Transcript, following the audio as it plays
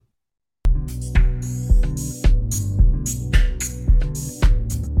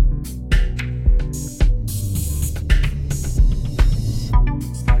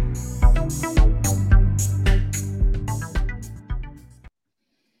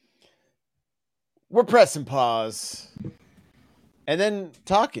We're pressing pause and then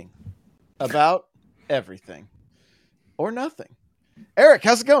talking about everything or nothing. Eric,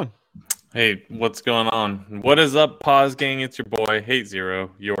 how's it going? Hey, what's going on? What is up, Pause Gang? It's your boy, Hate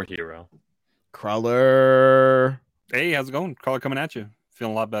Zero, your hero. Crawler. Hey, how's it going? Crawler coming at you.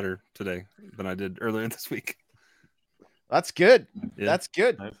 Feeling a lot better today than I did earlier this week. That's good. Yeah. That's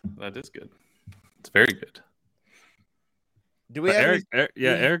good. That is good. It's very good. Do we have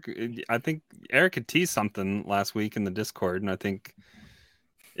Eric, I think Eric had teased something last week in the Discord, and I think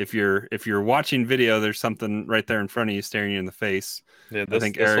if you're watching video, there's something right there in front of you staring you in the face. Yeah, I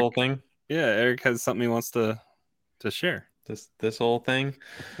think this Eric, whole thing. Yeah, Eric has something he wants to share. This whole thing.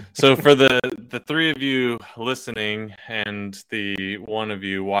 So for the three of you listening and the one of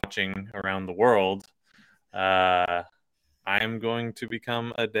you watching around the world, I am going to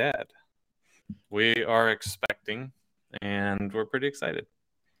become a dad. We are expecting, and we're pretty excited.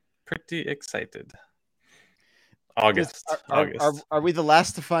 August. Are we the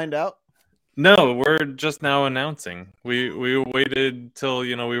last to find out? No, we're just now announcing. We waited till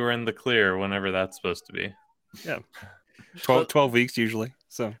we were in the clear, whenever that's supposed to be. Yeah. 12 weeks usually.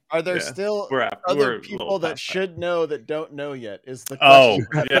 So are there still other people that should know that don't know yet? Is the question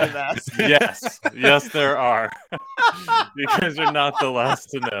yes, there are. You guys are not the last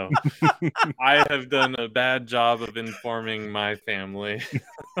to know. I have done a bad job of informing my family.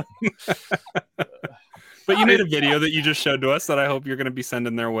 But you made a video that you just showed to us that I hope you're going to be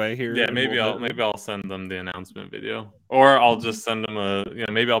sending their way here. Yeah, maybe I'll send them the announcement video, or I'll just send them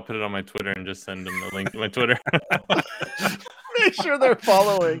maybe I'll put it on my Twitter and just send them the link to my Twitter. Make sure they're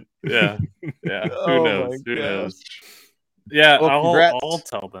following. Yeah. Who knows? Yeah, well, I'll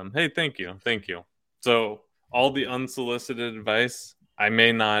tell them. Hey, thank you. So all the unsolicited advice, I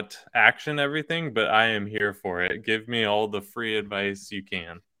may not action everything, but I am here for it. Give me all the free advice you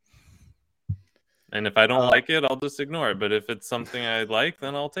can. And if I don't like it, I'll just ignore it. But if it's something I like,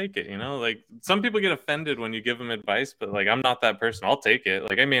 then I'll take it. Like some people get offended when you give them advice, but like I'm not that person. I'll take it.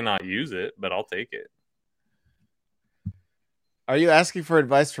 Like I may not use it, but I'll take it. Are you asking for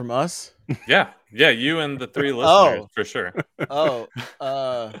advice from us? Yeah, you and the three listeners for sure. My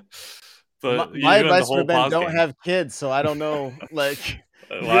advice would have been don't have kids, so I don't know. Like,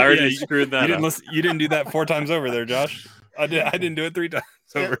 well, I already screwed that up. You didn't do that 4 times over there, Josh. I didn't do it 3 times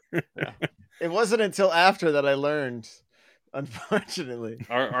over. Yeah. It wasn't until after that I learned, unfortunately.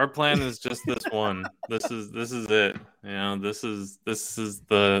 Our plan is just this one. This is it. This is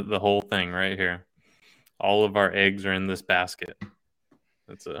the whole thing right here. All of our eggs are in this basket.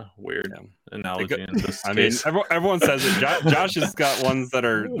 That's a weird analogy in this case. I mean, everyone says it. Josh has got ones that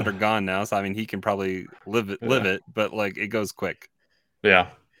are gone now, so I mean he can probably live it, but like it goes quick. Yeah.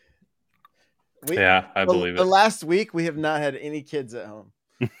 I believe it. The last week we have not had any kids at home.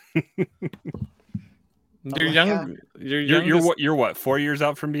 You're what 4 years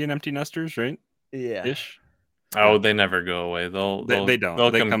out from being empty nesters, right? Yeah. Ish. Oh, they never go away. They don't.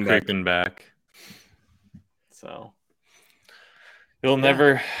 They'll come creeping back. So you'll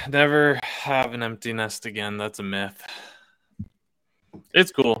never have an empty nest again. That's a myth.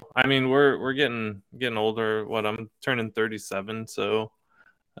 It's cool. I mean, we're getting older. I'm turning 37, so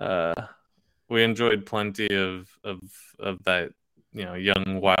we enjoyed plenty of that.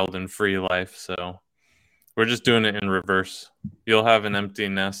 Young, wild, and free life. So we're just doing it in reverse. You'll have an empty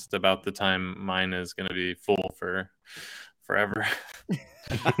nest about the time mine is going to be full for forever.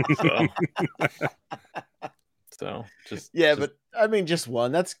 so just but I mean, just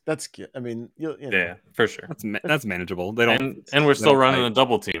one. That's good. I mean, yeah, for sure. That's manageable. They don't, and we're still running a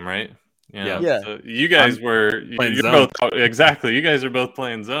double team, right? Yeah. So you guys you're both exactly. You guys are both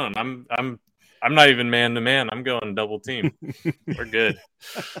playing zone. I'm not even man to man. I'm going double team. We're good.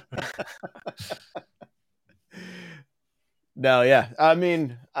 No, yeah. I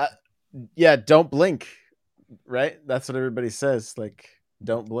mean, don't blink, right? That's what everybody says. Like,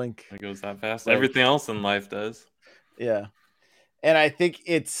 don't blink. It goes that fast. Like, everything else in life does. Yeah. And I think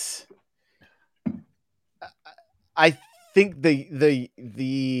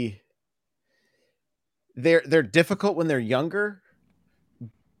they're difficult when they're younger.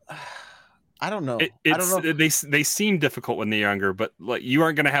 I don't know. I don't know. They seem difficult when they're younger, but like you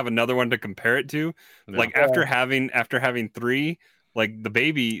aren't going to have another one to compare it to. No. Like after having 3, like the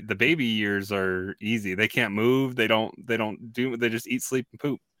baby years are easy. They can't move. They just eat, sleep, and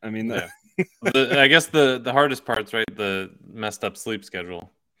poop. I mean, I guess the hardest part's right. The messed up sleep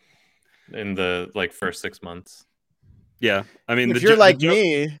schedule in the first 6 months. Yeah, I mean, if you're like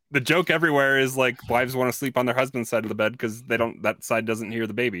me, the joke everywhere is like wives want to sleep on their husband's side of the bed because that side doesn't hear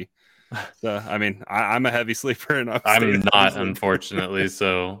the baby. So, I mean, I'm a heavy sleeper, and I'm not, unfortunately.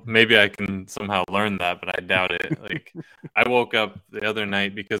 So maybe I can somehow learn that, but I doubt it. Like, I woke up the other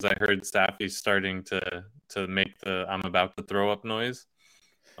night because I heard Staffy starting to make the "I'm about to throw up" noise.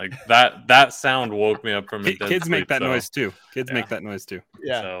 Like that sound woke me up from a dead kids sleep, make that noise too. Kids make that noise too.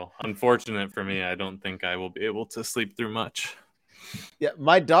 Yeah. So unfortunate for me, I don't think I will be able to sleep through much. Yeah,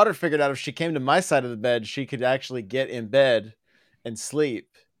 my daughter figured out if she came to my side of the bed, she could actually get in bed and sleep.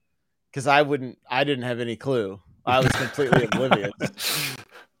 Because I didn't have any clue. I was completely oblivious.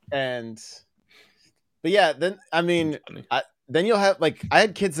 But yeah, then I mean, then you'll have like I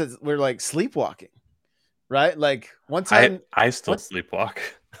had kids that were like sleepwalking, right? Like one time, I still sleepwalk.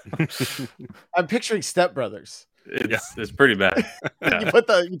 I'm picturing Step Brothers. It's pretty bad. Yeah. You put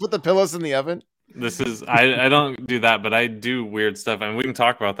the pillows in the oven. This is I don't do that, but I do weird stuff, and we can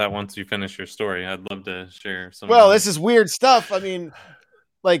talk about that once you finish your story. I'd love to share some. Well, this is weird stuff. I mean,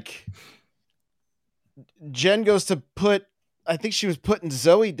 like Jen goes to put, I think she was putting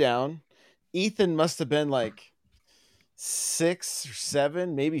Zoe down. Ethan must have been like 6 or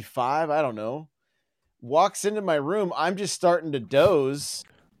 7, maybe 5. I don't know. Walks into my room. I'm just starting to doze.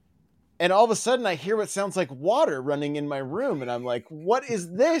 And all of a sudden I hear what sounds like water running in my room. And I'm like, what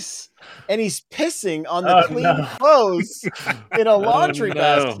is this? And he's pissing on the clean clothes in a laundry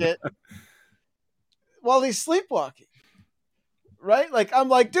basket while he's sleepwalking. Right? Like, I'm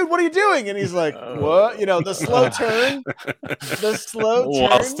like, dude, what are you doing? And he's like, what? You know, the slow turn.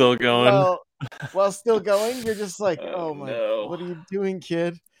 While still going. While still going, you're just like, oh my, what are you doing,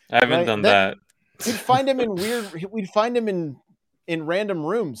 kid? I haven't done that. We'd find him in random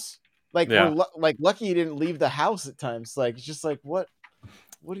rooms. Like, we're lucky he didn't leave the house at times. Like, it's just like, what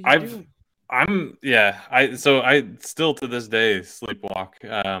are you doing? I still to this day sleepwalk.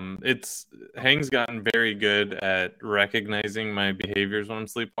 Hang's gotten very good at recognizing my behaviors when I'm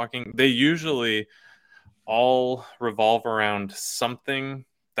sleepwalking. They usually all revolve around something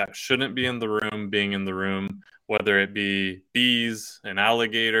that shouldn't be in the room being in the room, whether it be bees, an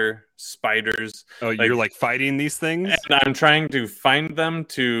alligator, spiders. Oh, you're like fighting these things? And I'm trying to find them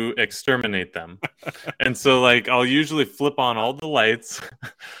to exterminate them. And so like I'll usually flip on all the lights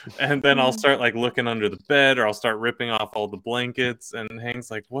and then I'll start like looking under the bed, or I'll start ripping off all the blankets, and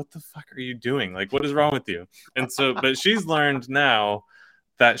Hank's like, what the fuck are you doing? Like, what is wrong with you? And so, but she's learned now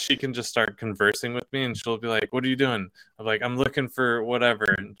that she can just start conversing with me, and she'll be like, what are you doing? I'm like, I'm looking for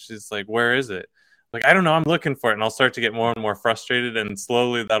whatever. And she's like, where is it? Like, I don't know, I'm looking for it. And I'll start to get more and more frustrated, and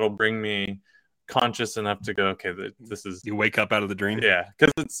slowly that'll bring me conscious enough to go, okay, this is... You wake up out of the dream? Yeah,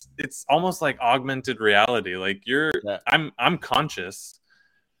 because it's almost like augmented reality. Like I'm conscious,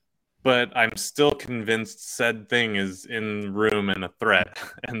 but I'm still convinced said thing is in the room and a threat.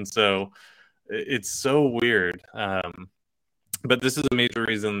 And so it's so weird. But this is a major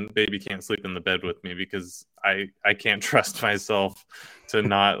reason baby can't sleep in the bed with me, because I can't trust myself to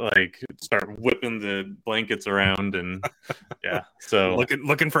not like start whipping the blankets around, and so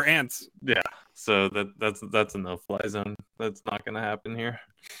looking for ants. Yeah, so that's a no-fly zone. That's not going to happen here.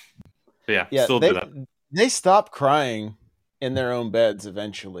 But still do that. They stop crying in their own beds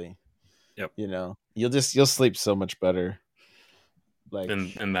eventually. Yep. You know, you'll sleep so much better. Like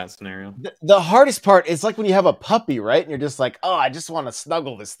in that scenario, the hardest part is like when you have a puppy, right? And you're just like, oh, I just want to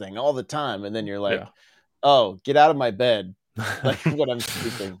snuggle this thing all the time, and then you're like, oh, get out of my bed, like when I'm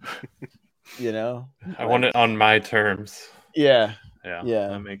sleeping. You know, I want it on my terms. Yeah,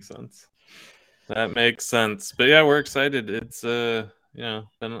 that makes sense. But yeah, we're excited. It's been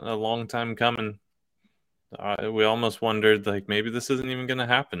a long time coming. We almost wondered like maybe this isn't even going to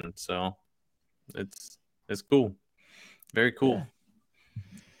happen. So it's cool, very cool. Yeah.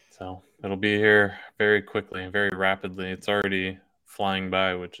 So it'll be here very quickly, very rapidly. It's already flying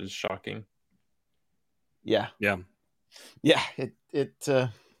by, which is shocking. Yeah. We're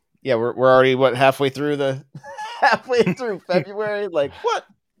already halfway through February. Like what?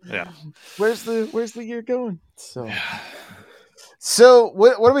 Yeah. Where's the year going? So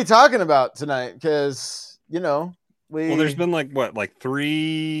what are we talking about tonight? Because there's been like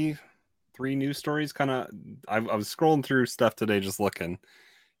three news stories. Kind of. I was scrolling through stuff today, just looking.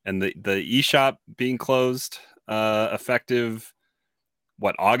 And the eShop being closed, effective,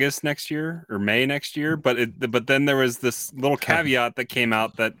 August next year or May next year? But then there was this little caveat that came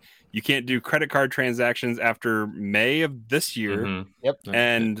out that you can't do credit card transactions after May of this year. Mm-hmm. Yep.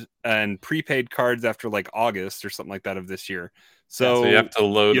 And prepaid cards after like August or something like that of this year. So you have to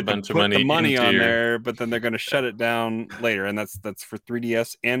load a bunch of money on there, but then they're going to shut it down later, and that's for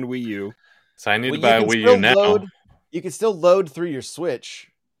 3DS and Wii U. So I need to buy a Wii U now. You can still load through your Switch.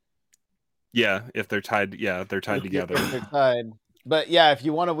 Yeah, if they're tied. Yeah, if they're tied together. If they're tied. But yeah, if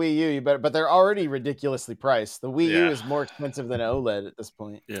you want a Wii U, you better. But they're already ridiculously priced. The Wii U is more expensive than an OLED at this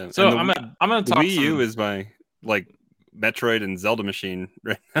point. Yeah. So I'm gonna talk. Wii U is my Metroid and Zelda machine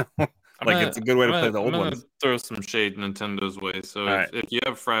right now. It's a good way to play the old ones. I'm gonna throw some shade Nintendo's way. So if you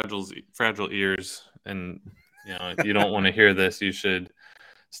have fragile ears and you don't want to hear this, you should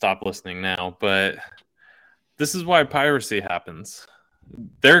stop listening now. But this is why piracy happens.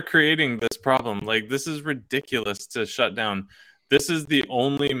 They're creating this problem. This is ridiculous to shut down. This is the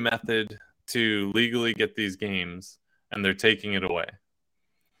only method to legally get these games, and they're taking it away.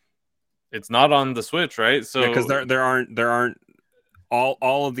 It's not on the Switch, right? So because there aren't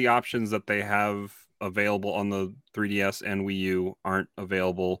all of the options that they have available on the 3DS and Wii U aren't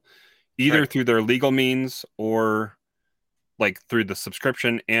available either through their legal means or through the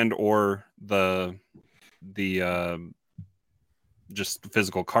subscription and or the just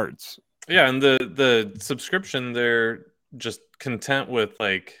physical cards. Yeah, and the subscription, they're just content with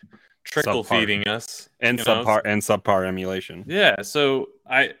trickle feeding us and subpar emulation. Yeah, so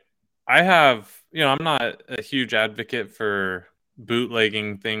I have, I'm not a huge advocate for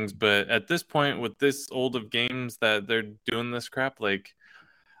bootlegging things, but at this point with this old of games that they're doing this crap,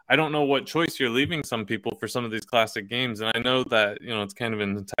 I don't know what choice you're leaving some people for some of these classic games. And I know that, it's kind of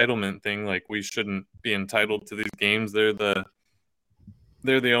an entitlement thing. We shouldn't be entitled to these games. They're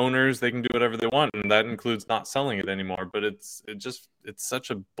the owners. They can do whatever they want, and that includes not selling it anymore. But it's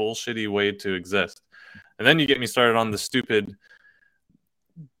such a bullshitty way to exist. And then you get me started on the stupid.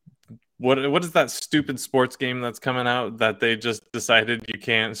 What is that stupid sports game that's coming out that they just decided you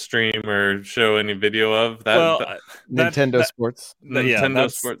can't stream or show any video of? Nintendo Sports.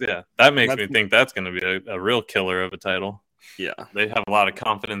 Nintendo Sports. Yeah, that makes me think that's going to be a real killer of a title. Yeah, they have a lot of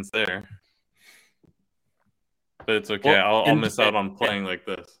confidence there. But it's okay. I'll miss out on playing like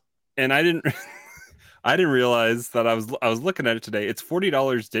this. And I didn't realize that I was looking at it today. It's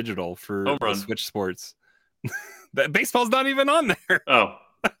 $40 digital for Switch Sports. That baseball's not even on there. Oh,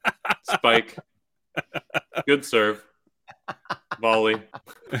 spike, good serve, volley.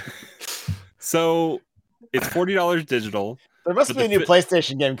 So it's $40 digital. There must be a new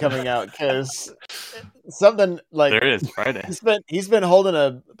PlayStation game coming out because something there is Friday. He's been holding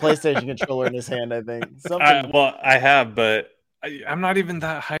a PlayStation controller in his hand. I think. I have, but I'm not even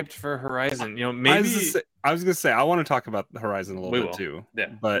that hyped for Horizon. Maybe I was gonna say I want to talk about Horizon a little bit too. Yeah,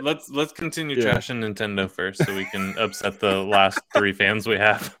 but let's continue trashing Nintendo first, so we can upset the last 3 fans we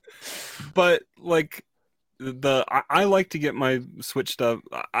have. But I like to get my Switch stuff.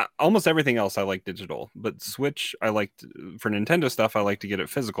 Almost everything else I like digital, but Switch for Nintendo stuff I like to get it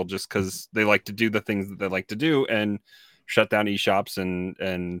physical, just because they like to do the things that they like to do and shut down eShops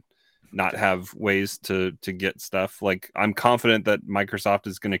and not have ways to get stuff. I'm confident that Microsoft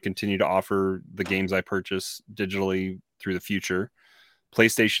is going to continue to offer the games I purchase digitally through the future.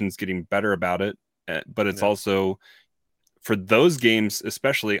 PlayStation's getting better about it, but it's also for those games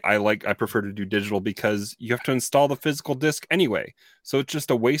especially, I prefer to do digital because you have to install the physical disc anyway. So it's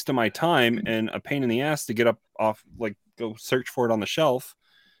just a waste of my time and a pain in the ass to get go search for it on the shelf.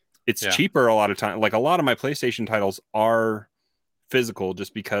 It's cheaper a lot of time. A lot of my PlayStation titles are physical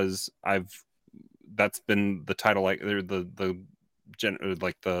just because that's been the title, the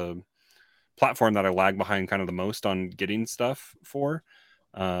platform that I lag behind kind of the most on getting stuff for.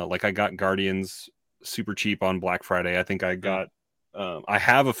 I got Guardians super cheap on Black Friday. I think I got I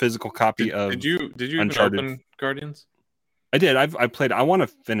have a physical copy of did you Uncharted. Even open Guardians? I did. I played. I want to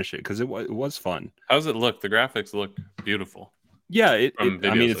finish it because it was fun. How does it look? The graphics look beautiful. Yeah,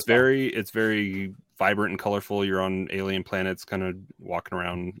 it's very vibrant and colorful. You're on alien planets, kind of walking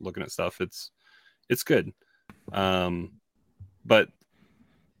around looking at stuff. It's good. But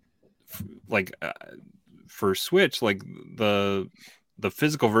for Switch, the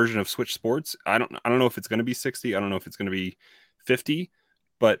physical version of Switch Sports, I don't know if it's going to be 60. I don't know if it's going to be 50,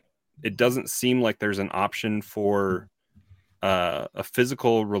 but it doesn't seem like there's an option for a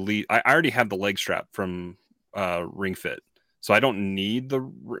physical release. I already have the leg strap from Ring Fit, so I don't need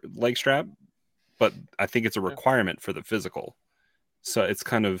the leg strap, but I think it's a requirement for the physical. So it's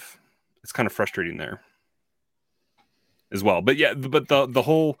kind of frustrating there as well. But yeah, but the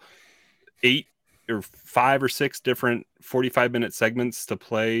whole 8 or 5 or 6 different 45-minute segments to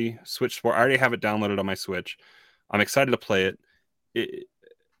play Switch Sport. I already have it downloaded on my Switch. I'm excited to play it.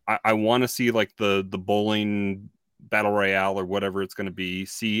 I want to see the bowling battle royale or whatever it's going to be.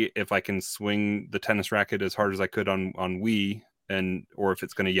 See if I can swing the tennis racket as hard as I could on Wii, or if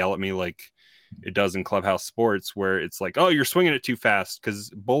it's going to yell at me like it does in Clubhouse Sports, where it's oh, you're swinging it too fast, because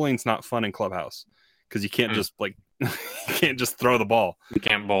bowling's not fun in Clubhouse because you can't just you can't just throw the ball. You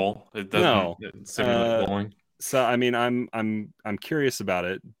can't bowl. It doesn't simulate bowling. So I mean, I'm curious about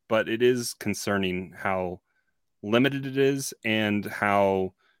it, but it is concerning how limited it is and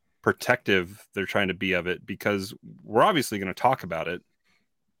how protective they're trying to be of it, because we're obviously going to talk about it.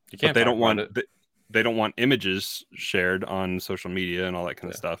 You can't. But they don't want it. They don't want images shared on social media and all that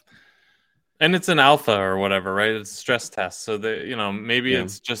kind of stuff. And it's an alpha or whatever, right? It's stress test, so that maybe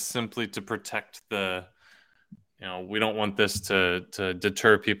it's just simply to protect the. We don't want this to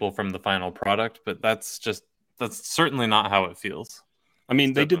deter people from the final product, but that's certainly not how it feels. I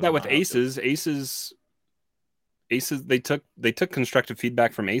mean, they did that with Aces. Aces, they took constructive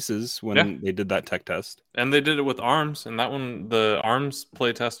feedback from Aces when they did that tech test. And they did it with ARMS, and that one, the ARMS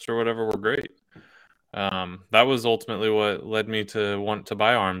play tests or whatever, were great. That was ultimately what led me to want to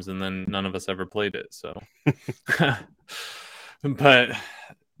buy ARMS, and then none of us ever played it. So, but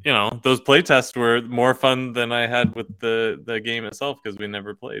those play tests were more fun than I had with the game itself, because we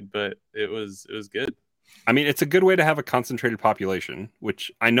never played, but it was good. I mean, it's a good way to have a concentrated population,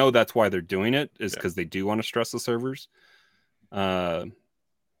 which I know that's why they're doing it, is because they do want to stress the servers. But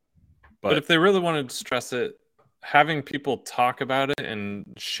if they really wanted to stress it, having people talk about it and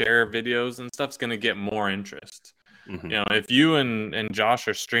share videos and stuff is going to get more interest. Mm-hmm. If you and Josh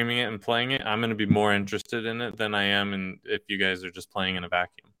are streaming it and playing it, I'm going to be more interested in it than I am if you guys are just playing in a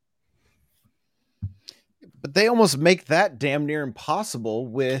vacuum. But they almost make that damn near impossible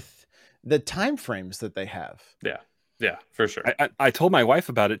with the time frames that they have. Yeah, for sure. I told my wife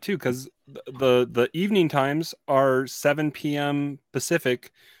about it too, because the evening times are 7 p.m.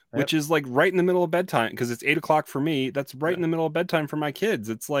 Pacific, which is like right in the middle of bedtime, because it's 8 o'clock for me. That's right in the middle of bedtime for my kids.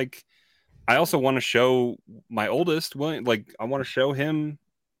 It's like, I also want to show my oldest, William, like I want to show him,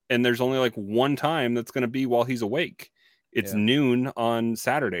 and there's only like one time that's going to be while he's awake. It's noon on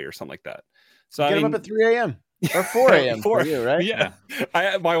Saturday or something like that. So get him up at 3 a.m. or 4 a.m. for you, right? Yeah.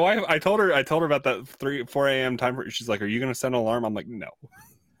 My wife, I told her about that 4 a.m. time. She's like, "Are you going to set an alarm?" I'm like,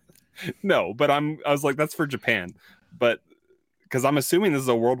 no. But I was like, that's for Japan, but because I'm assuming this is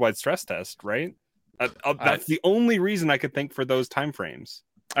a worldwide stress test, right? That's the only reason I could think for those time frames.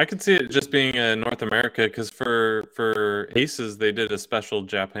 I could see it just being a North America, because for Aces they did a special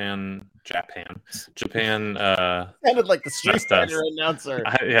Japan. Sounded like the Street Fighter announcer.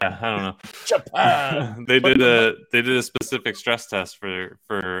 I don't know. Japan. They did a specific stress test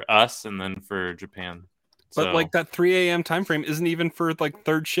for us and then for Japan. But like that 3 a.m. time frame isn't even for like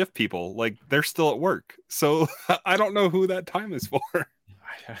third shift people. Like they're still at work, so I don't know who that time is for.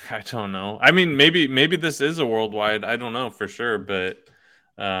 I don't know. I mean, maybe this is a worldwide. I don't know for sure, but.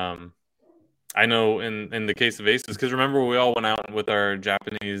 I know in the case of Aces, because remember we all went out with our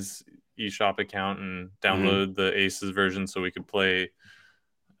Japanese eShop account and downloaded the Aces version so we could play.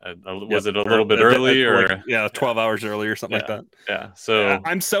 Was it a little bit early or 12 hours early or something like that? Yeah. So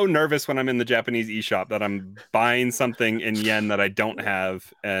I'm so nervous when I'm in the Japanese eShop that I'm buying something in yen that I don't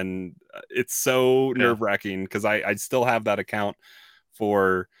have, and it's so nerve-wracking because I still have that account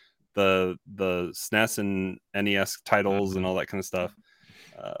for the SNES and NES titles and all that kind of stuff.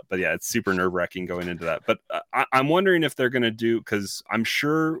 But yeah, it's super nerve-wracking going into that. But I'm wondering if they're going to do, because I'm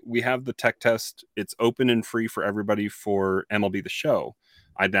sure we have the tech test. It's open and free for everybody for MLB The Show.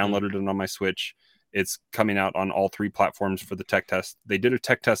 I downloaded it on my Switch. It's coming out on all 3 platforms for the tech test. They did a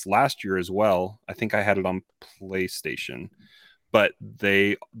tech test last year as well. I think I had it on PlayStation. But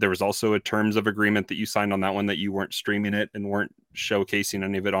there was also a terms of agreement that you signed on that one that you weren't streaming it and weren't showcasing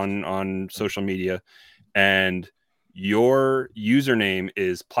any of it on social media. And your username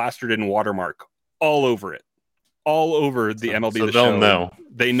is plastered in watermark all over it, all over the MLB The Show. Know.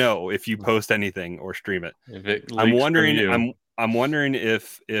 They know if you post anything or stream it. I'm wondering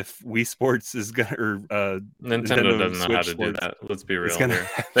if Wii Sports is gonna, or Nintendo doesn't know how to do that. Let's be real.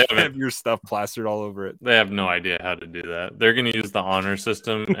 They have your stuff plastered all over it. They have no idea how to do that. They're going to use the honor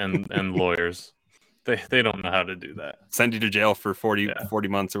system and lawyers. They don't know how to do that. Send you to jail for 40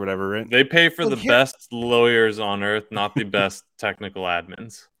 months or whatever, right? They pay for the best lawyers on earth, not the best technical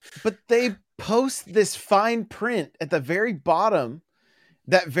admins. But they post this fine print at the very bottom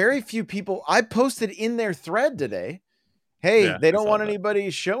that very few people... I posted in their thread today. Hey, they don't want anybody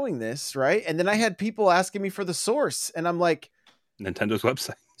showing this, right? And then I had people asking me for the source, and I'm like... Nintendo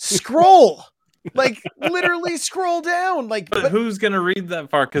website. Scroll! Like literally scroll down. But who's gonna read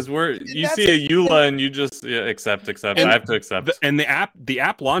that far? Because you see a EULA and you just accept. And I have to accept. And the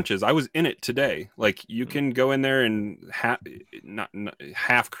app launches. I was in it today. Like you can go in there and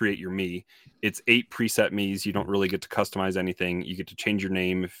half create your Mii. It's 8 preset Miis. You don't really get to customize anything. You get to change your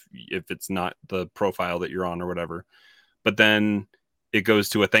name if it's not the profile that you're on or whatever. But then it goes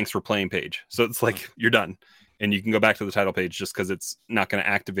to a thanks for playing page. So it's like you're done, and you can go back to the title page just because it's not going to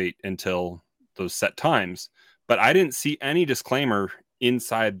activate until those set times. but I didn't see any disclaimer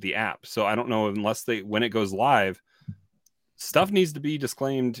inside the app. So I don't know, unless when it goes live, stuff needs to be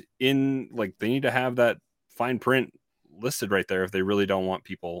disclaimed in, like, they need to have that fine print listed right there if they really don't want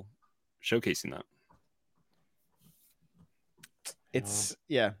people showcasing that. It's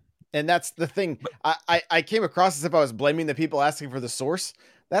and that's the thing. I came across as if I was blaming the people asking for the source.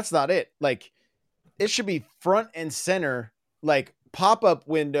 That's not it. Like, it should be front and center, like pop-up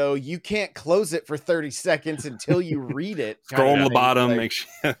window. You can't close it for 30 seconds until you read it. Scroll on the bottom, like, make sure.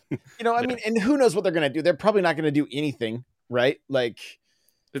 I mean, and who knows what they're gonna do? They're probably not gonna do anything, right? Like,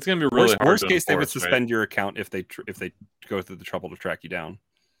 it's gonna be really hard. Worst case, they would suspend your account if they go through the trouble to track you down.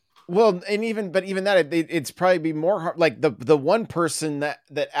 Well, and even that, it's probably be more hard. Like the one person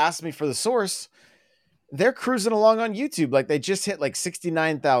that asked me for the source, they're cruising along on YouTube. Like, they just hit like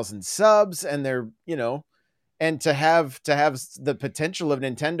 69,000 subs, and they're, and to have the potential of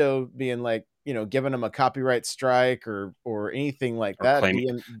Nintendo being like, giving them a copyright strike or anything like that.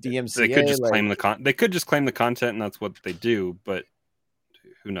 DMCA. They could just claim they could just claim the content, and that's what they do. But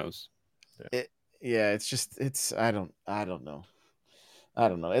who knows? I don't know. I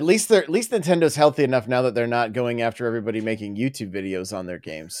don't know. At least Nintendo's healthy enough now that they're not going after everybody making YouTube videos on their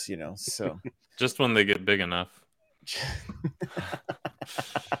games, so just when they get big enough.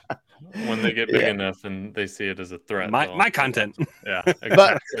 When they get big enough and they see it as a threat. My content. Yeah,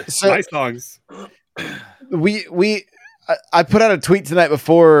 exactly. My songs. I put out a tweet tonight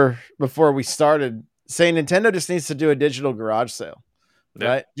before we started saying Nintendo just needs to do a digital garage sale. Yep.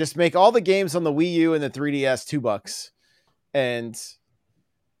 Right? Just make all the games on the Wii U and the 3DS $2. And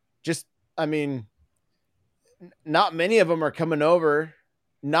just, I mean, not many of them are coming over.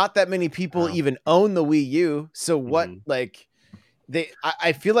 Not that many people even own the Wii U. So what, like,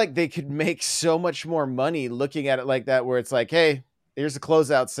 I feel like they could make so much more money looking at it like that, where it's like, hey, here's a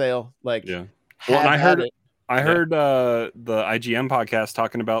closeout sale. Like, yeah. Well, and I heard the IGM podcast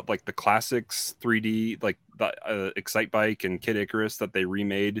talking about, like, the classics 3D, like the Excite Bike and Kid Icarus that they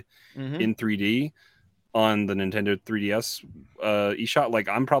remade in 3D on the Nintendo 3DS eShop. Like,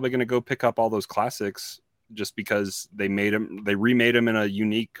 I'm probably going to go pick up all those classics just because they remade them in a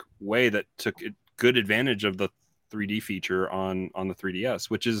unique way that took good advantage of the 3D feature on the 3DS,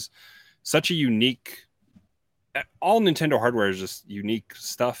 which is such a unique, all Nintendo hardware is just unique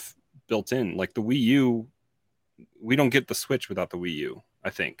stuff built in. Like the Wii U, we don't get the Switch without the Wii U. I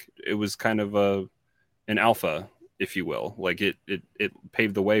think it was kind of an alpha, if you will. Like it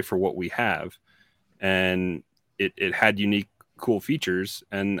paved the way for what we have, and it had unique, cool features.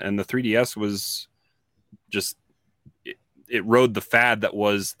 And the 3DS was just it rode the fad that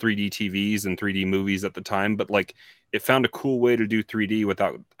was 3D TVs and 3D movies at the time, but like it found a cool way to do 3D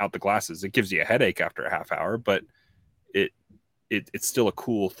without the glasses. It gives you a headache after a half hour, but it's still a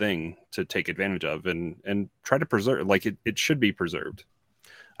cool thing to take advantage of and try to preserve. Like it should be preserved.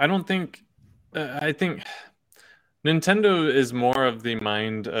 I think Nintendo is more of the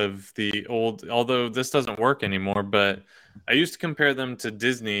mind of the old, although this doesn't work anymore, but I used to compare them to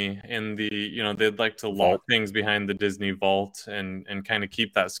Disney in the, they'd like to lock things behind the Disney vault and kind of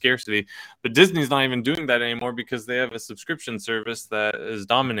keep that scarcity. But Disney's not even doing that anymore because they have a subscription service that is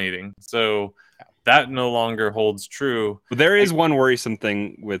dominating. So that no longer holds true. But there is one worrisome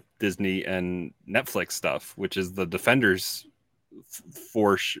thing with Disney and Netflix stuff, which is the Defenders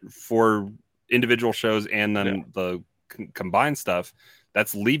for individual shows and then the combined stuff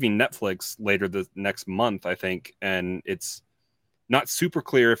that's leaving Netflix later the next month, I think. And it's not super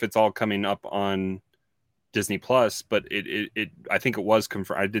clear if it's all coming up on Disney Plus, but it I think it was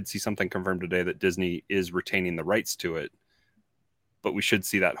confirmed. I did see something confirmed today that Disney is retaining the rights to it, but we should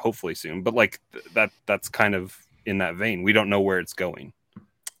see that hopefully soon. But like that's kind of in that vein. We don't know where it's going.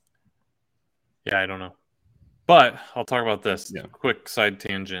 Yeah, I don't know. But I'll talk about this. Yeah. Quick side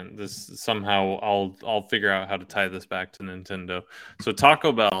tangent. This somehow I'll figure out how to tie this back to Nintendo. So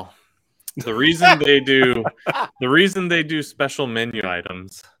Taco Bell, the reason they do special menu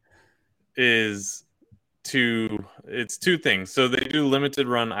items is it's two things. So they do limited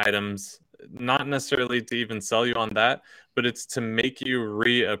run items, not necessarily to even sell you on that, but it's to make you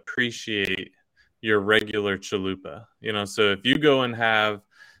reappreciate your regular chalupa. So if you go and have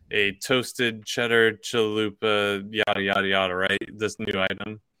a toasted cheddar chalupa, yada, yada, yada, right? This new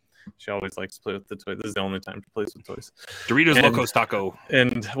item. She always likes to play with the toys. This is the only time she plays with toys. Doritos Locos Taco.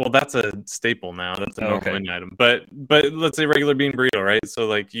 And, well, that's a staple now. That's a normal menu item. But let's say regular bean burrito, right? So,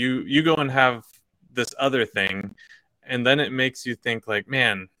 like, you go and have this other thing, and then it makes you think, like,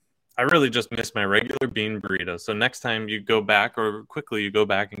 man, I really just missed my regular bean burrito. So next time you go back, or quickly you go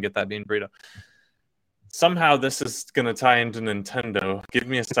back and get that bean burrito. somehow this is going to tie into Nintendo. Give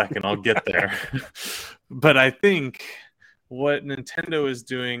me a second, I'll get there. But I think what Nintendo is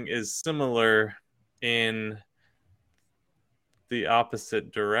doing is similar in the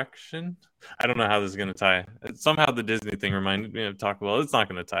opposite direction. I don't know how this is going to tie. Somehow the Disney thing reminded me of Taco Bell. It's not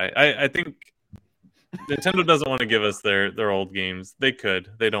going to tie. I think Nintendo doesn't want to give us their old games. They could.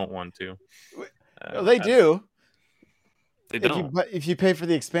 They don't want to. They do. They don't. If you pay for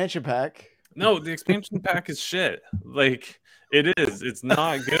the expansion pack. No, the expansion pack is shit. Like, it is. It's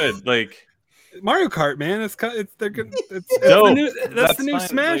not good. Like, Mario Kart, man. It's they're good. That's the new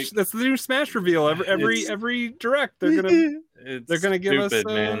Smash. Like, that's the new Smash reveal. Every direct they're gonna give us.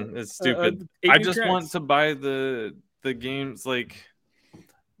 Man, it's stupid. I just want to buy the games. Like,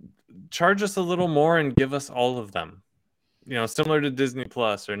 charge us a little more and give us all of them. You know, similar to Disney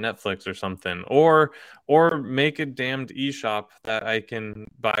Plus or Netflix or something, or make a damned eShop that I can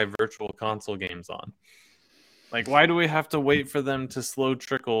buy virtual console games on. Like, why do we have to wait for them to slow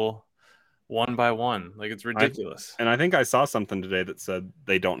trickle one by one? Like, it's ridiculous. I think I saw something today that said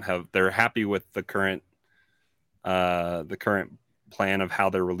they're happy with the current plan of how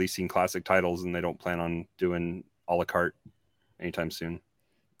they're releasing classic titles, and they don't plan on doing a la carte anytime soon.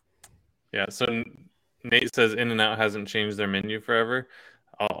 Yeah, so Nate says In-N-Out hasn't changed their menu forever.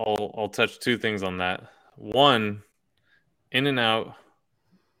 I'll touch two things on that. One, In-N-Out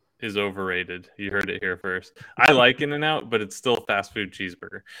is overrated. You heard it here first. I like In-N-Out, but it's still fast food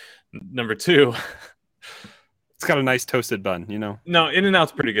cheeseburger. Number two, it's got a nice toasted bun, you know. No,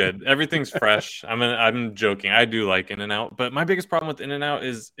 In-N-Out's pretty good. Everything's fresh. I'm joking. I do like In-N-Out, but my biggest problem with In-N-Out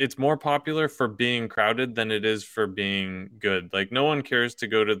is it's more popular for being crowded than it is for being good. Like, no one cares to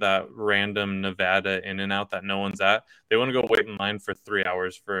go to that random Nevada In-N-Out that no one's at. They want to go wait in line for 3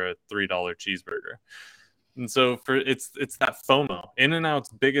 hours for a $3 cheeseburger. And so it's that FOMO. In-N-Out's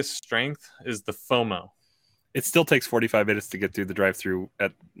biggest strength is the FOMO. It still takes 45 minutes to get through the drive-thru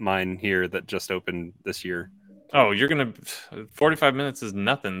at mine here that just opened this year. Oh, 45 minutes is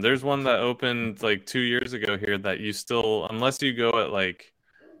nothing. There's one that opened like 2 years ago here that you still, unless you go at like,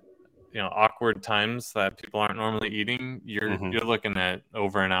 awkward times that people aren't normally eating, you're looking at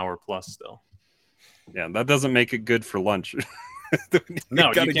over an hour plus still. Yeah, that doesn't make it good for lunch. No,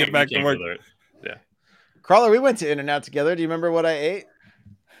 you gotta get back to work. Yeah. Crawler, we went to In-N-Out together. Do you remember what I ate?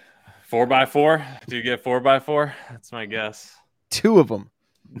 4x4? Do you get 4x4? That's my guess. 2 of them.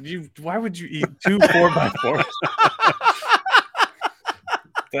 Why would you eat 2 4x4s?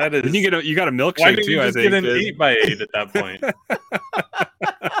 That is. And you got a milkshake why did too. You I just think. Get an 8x8 at that point.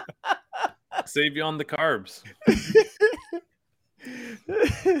 Save you on the carbs.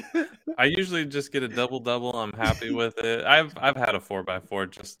 I usually just get a double. I'm happy with it. I've had a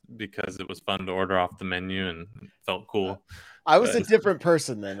 4x4 just because it was fun to order off the menu and felt cool. I was a different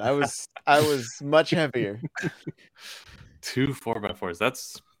person then. I was much heavier. 2 4x4s.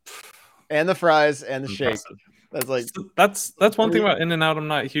 That's and the fries and the impressive. Shake. That's one thing about In-N-Out I'm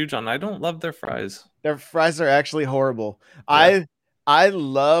not huge on. I don't love their fries. Their fries are actually horrible. Yeah. I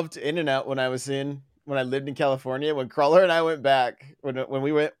loved In-N-Out when I lived in California. When Crawler and I went back, when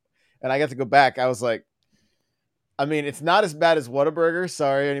we went and I got to go back, I was like, I mean, it's not as bad as Whataburger.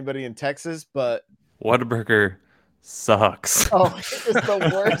 Sorry, anybody in Texas, but Whataburger sucks. Oh, it's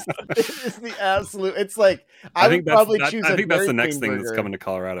the worst. It is the absolute. It's like I think that's the next thing that's coming to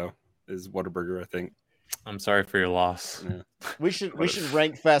Colorado is Whataburger. I think. I'm sorry for your loss. Yeah. We should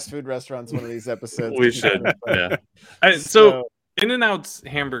rank fast food restaurants one of these episodes. We should. Yeah. So In-N-Out's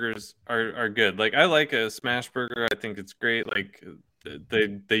hamburgers are good. Like, I like a smash burger. I think it's great. Like,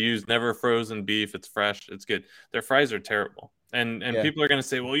 they use never frozen beef. It's fresh. It's good. Their fries are terrible. And people are going to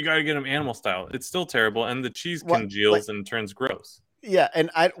say, well, you got to get them animal style. It's still terrible. And the cheese congeals and turns gross. Yeah.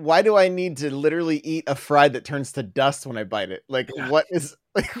 And why do I need to literally eat a fry that turns to dust when I bite it? Like, what is...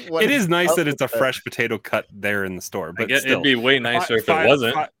 It is nice that it's a fresh potato cut there in the store, but still, it'd be way nicer if it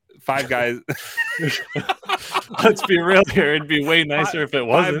wasn't. Five Guys. Let's be real here. It'd be way nicer if it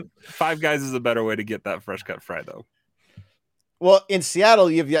wasn't. Five Guys is a better way to get that fresh cut fry, though. Well, in Seattle,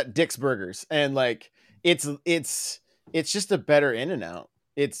 you've got Dick's Burgers, and like it's just a better In-N-Out.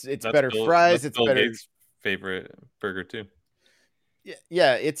 It's better fries. It's Bill better. Gates' favorite burger too.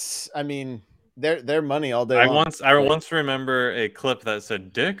 Yeah. It's. I mean. Their money all day long. I once remember a clip that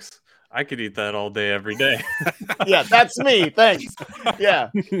said, Dick's, I could eat that all day, every day. Yeah, that's me. Thanks. Yeah,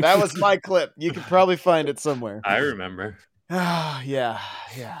 that was my clip. You could probably find it somewhere. I remember. Yeah.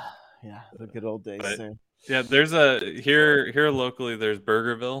 The good old days. Yeah, there's here locally. There's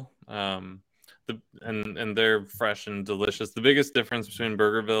Burgerville, and they're fresh and delicious. The biggest difference between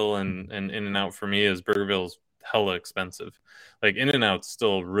Burgerville and In-N-Out for me is Burgerville's hella expensive. Like In-N-Out's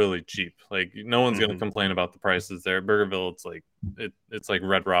still really cheap. Like no one's gonna complain about the prices there. At Burgerville, it's like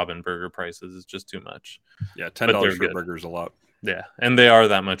Red Robin burger prices. It's just too much. Yeah, $10 for burgers a lot. Yeah, and they are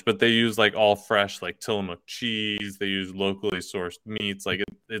that much, but they use like all fresh, like Tillamook cheese. They use locally sourced meats. Like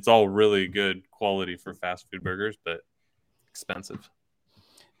it's all really good quality for fast food burgers, but expensive.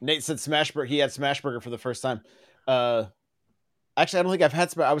 Nate said Smashburger. He had Smashburger for the first time. Actually, I don't think I've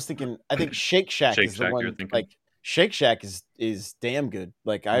had. I was thinking. I think Shake Shack is the one. Like Shake Shack is damn good.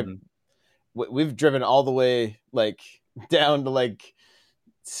 Like we've driven all the way like down to like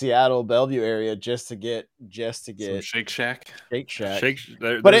Seattle, Bellevue area just to get some Shake Shack.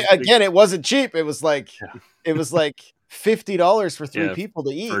 But it wasn't cheap. It was like $50 for three people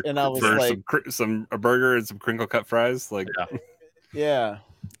to eat, and I was like, a burger and some crinkle cut fries. Like, yeah.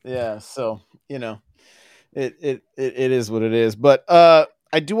 So it is what it is. But I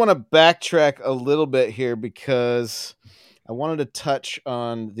do want to backtrack a little bit here because I wanted to touch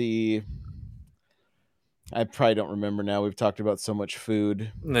on I probably don't remember now. We've talked about so much food.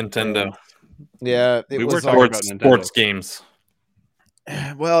 Nintendo. Yeah, we were talking about sports games.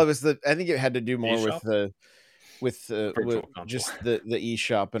 Well, I think it had to do more with just the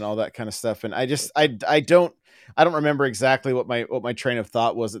eShop and all that kind of stuff. And I don't remember exactly what my train of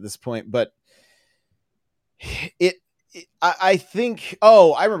thought was at this point, but I think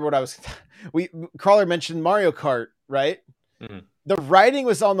I remember what I was. Crawler mentioned Mario Kart, right? Mm-hmm. The writing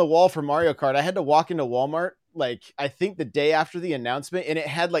was on the wall for Mario Kart. I had to walk into Walmart, like, I think the day after the announcement, and it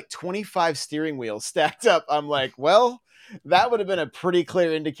had like 25 steering wheels stacked up. I'm like, well, that would have been a pretty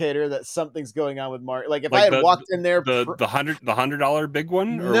clear indicator that something's going on with Mario. Like, if I had walked in there, the $100 big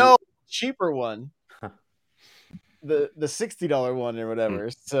one, no, cheaper one, the $60 one or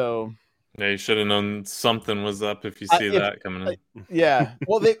whatever. So yeah, you should have known something was up if you see that coming in. Yeah.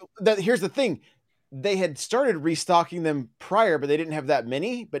 Well, here's the thing. They had started restocking them prior, but they didn't have that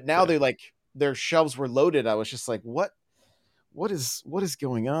many. But now their shelves were loaded. I was just like, what is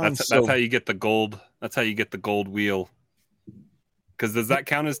going on? That's how you get the gold. That's how you get the gold wheel. Because does that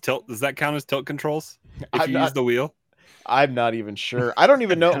count as tilt? Does that count as tilt controls if you use the wheel? I'm not even sure. I don't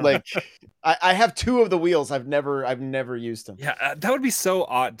even know. Like, I have two of the wheels. I've never used them. Yeah, that would be so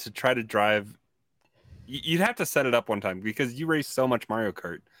odd to try to drive. You'd have to set it up one time because you race so much Mario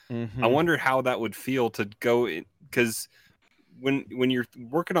Kart. Mm-hmm. I wonder how that would feel to go in, because when you're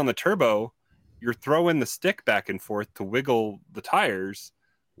working on the turbo, you're throwing the stick back and forth to wiggle the tires.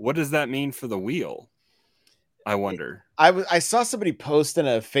 What does that mean for the wheel? I wonder. I saw somebody post in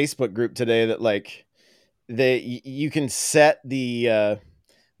a Facebook group today that like you can set the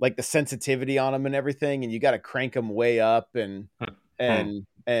like the sensitivity on them and everything, and you got to crank them way up and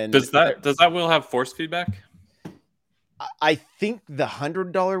does that wheel have force feedback? I think the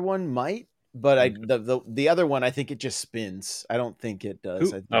 $100 one might, but the other one, I think it just spins. I don't think it does.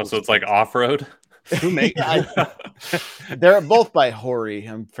 So it's like off road. Who makes? They're both by Hori.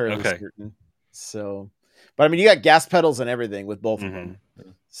 I'm fairly certain. So, but I mean, you got gas pedals and everything with both of them.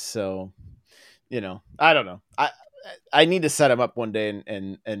 So, I don't know. I need to set them up one day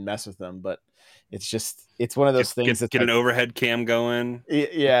and mess with them, but it's one of those things. Get an overhead cam going.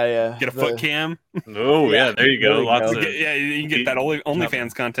 Yeah. Get a foot cam. Oh yeah, there you go. You can get that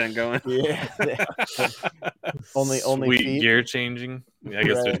OnlyFans content going. Yeah. only Sweet feet. Gear changing. I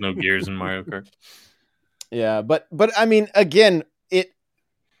guess there's no gears in Mario Kart. Yeah, but I mean, again,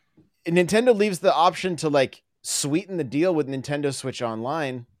 Nintendo leaves the option to like sweeten the deal with Nintendo Switch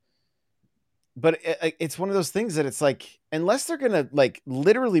Online. But it's one of those things that it's like, unless they're going to like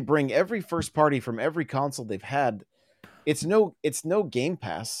literally bring every first party from every console they've had, it's no Game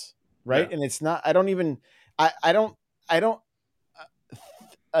Pass, right? Yeah. And it's not, I don't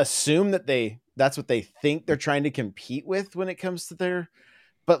assume that that's what they think they're trying to compete with when it comes to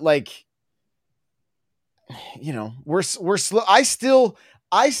but like, we're slow. I still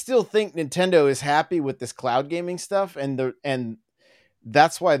think Nintendo is happy with this cloud gaming stuff and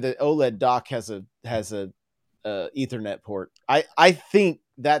that's why the OLED dock has a Ethernet port. I think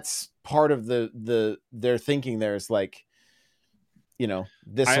that's part of their thinking there is like,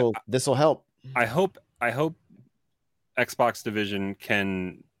 this will help. I hope Xbox division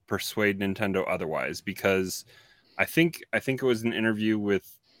can persuade Nintendo otherwise, because I think it was an interview with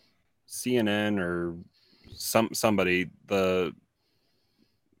CNN or somebody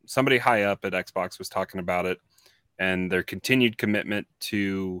high up at Xbox was talking about it. And their continued commitment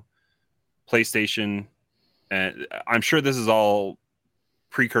to PlayStation. And I'm sure this is all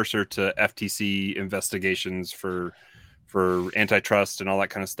precursor to FTC investigations for antitrust and all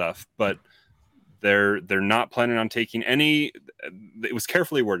that kind of stuff. But they're not planning on taking any. It was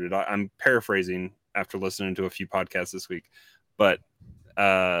carefully worded. I'm paraphrasing after listening to a few podcasts this week, but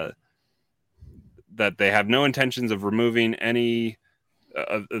that they have no intentions of removing any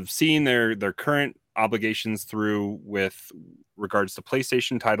of seeing their current obligations through with regards to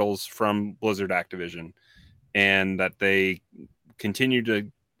PlayStation titles from Blizzard Activision, and that they continue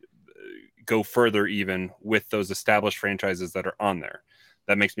to go further even with those established franchises that are on there.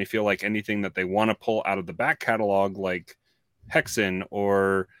 That makes me feel like anything that they want to pull out of the back catalog, like Hexen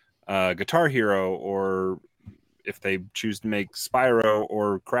or Guitar Hero, or if they choose to make Spyro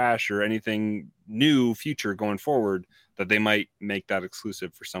or Crash or anything new future going forward, that they might make that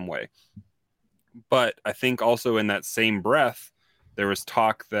exclusive for some way. But I think also in that same breath, there was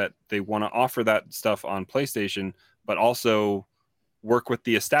talk that they want to offer that stuff on PlayStation, but also work with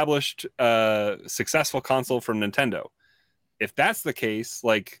the established successful console from Nintendo. If that's the case,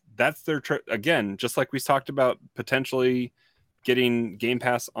 like that's their again, just like we talked about potentially getting Game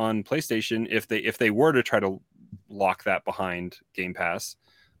Pass on PlayStation, if they were to try to lock that behind Game Pass,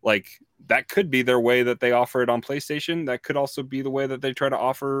 like that could be their way that they offer it on PlayStation. That could also be the way that they try to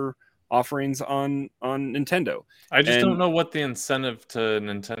offer offerings on Nintendo. I just don't know what the incentive to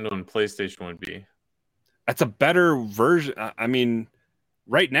Nintendo and PlayStation would be. That's a better version. I mean,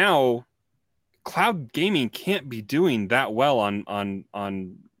 right now, cloud gaming can't be doing that well on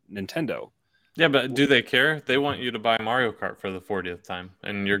Nintendo. Yeah, but do they care? They want you to buy Mario Kart for the 40th time,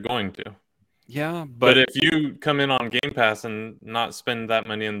 and you're going to. Yeah, but if you come in on Game Pass and not spend that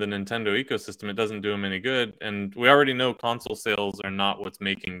money in the Nintendo ecosystem, it doesn't do them any good. And we already know console sales are not what's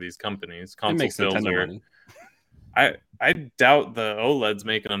making these companies. Console sales Nintendo are. Money. I doubt the OLED's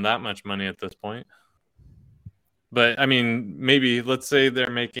making them that much money at this point. But I mean, maybe let's say they're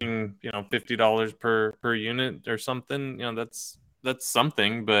making $50 per unit or something. That's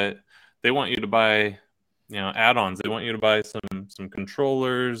something. But they want you to buy add-ons. They want you to buy some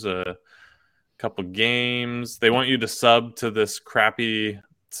controllers, a couple games. They want you to sub to this crappy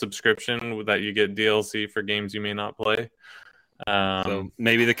subscription that you get DLC for games you may not play. So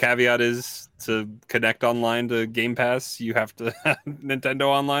maybe the caveat is to connect online to Game Pass, you have to have Nintendo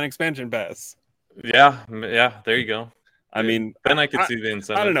Online Expansion Pass. Yeah, there you go. I mean, then I could see the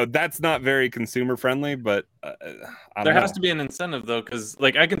incentive. I don't know. That's not very consumer friendly, but there has to be an incentive though, because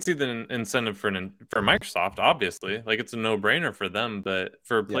like I can see the incentive for Microsoft. Obviously, like it's a no-brainer for them, but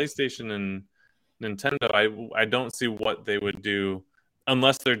for PlayStation and Nintendo, I don't see what they would do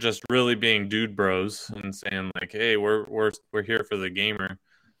unless they're just really being dude bros and saying like, "Hey, we're here for the gamer."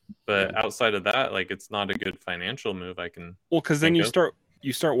 But outside of that, like it's not a good financial move. Because then you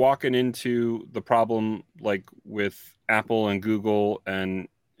start walking into the problem like with Apple and Google and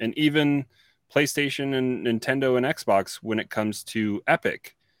even PlayStation and Nintendo and Xbox when it comes to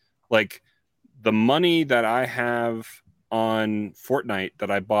Epic. Like the money that I have on Fortnite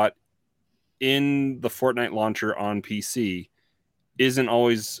that I bought in the Fortnite launcher on PC isn't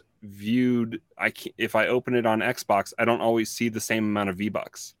always viewed. If I open it on Xbox, I don't always see the same amount of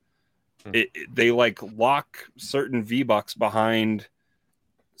V-Bucks. They like lock certain V-Bucks behind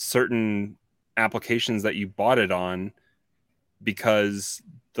certain applications that you bought it on because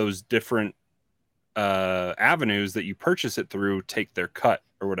those different avenues that you purchase it through take their cut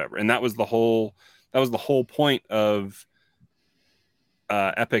or whatever. And that was the whole point of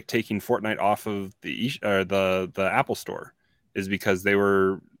Epic taking Fortnite off of the Apple Store, is because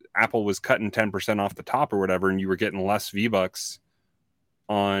Apple was cutting 10% off the top or whatever, and you were getting less V-Bucks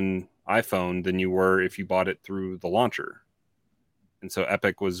on iPhone than you were if you bought it through the launcher. And so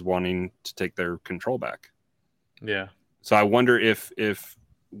Epic was wanting to take their control back. Yeah. So I wonder if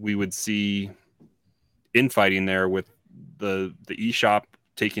we would see infighting there with the eShop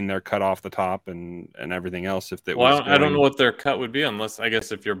taking their cut off the top and everything else. I don't know what their cut would be, unless I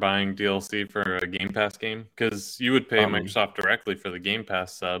guess if you're buying DLC for a Game Pass game, because you would pay Microsoft directly for the Game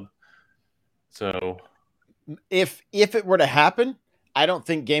Pass sub. So if it were to happen, I don't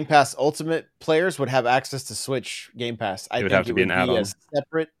think Game Pass Ultimate players would have access to Switch Game Pass. I think it would be a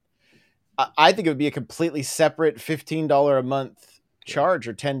separate. I think it would be a completely separate $15 a month charge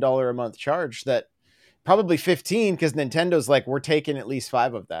or $10 a month charge. That probably 15 because Nintendo's like, we're taking at least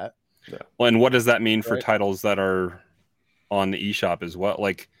 5 of that. Yeah. Well, and what does that mean for titles that are on the eShop as well?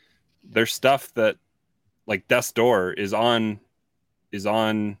 Like, there's stuff that, like Death's Door is on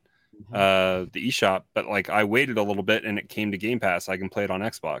the eShop, but like I waited a little bit and it came to Game Pass. I can play it on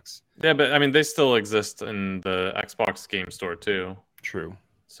Xbox. Yeah, but I mean, they still exist in the Xbox Game Store too. True.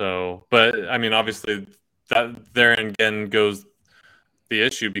 So, but I mean, obviously, that there again goes the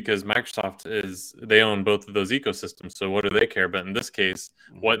issue, because Microsoft they own both of those ecosystems. So what do they care? But in this case,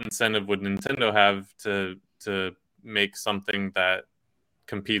 what incentive would Nintendo have to make something that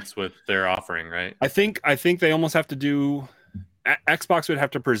competes with their offering, right? I think they almost have to do. Xbox would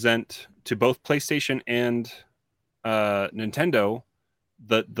have to present to both PlayStation and Nintendo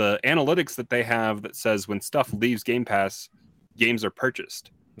the analytics that they have that says when stuff leaves Game Pass, games are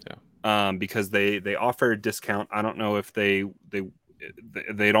purchased. Yeah. Because they offer a discount. I don't know if they'd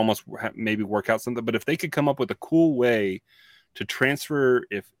almost maybe work out something, but if they could come up with a cool way to transfer,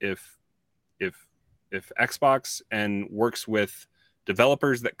 if Xbox and works with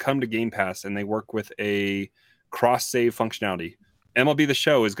developers that come to Game Pass and they work with a cross save functionality. MLB The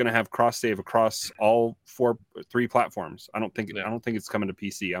Show is going to have cross save across all 3 platforms. I don't think it's coming to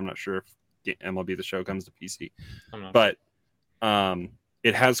PC. I'm not sure if MLB The Show comes to PC, but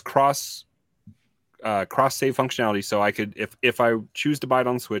it has cross save functionality. So I could, if I choose to buy it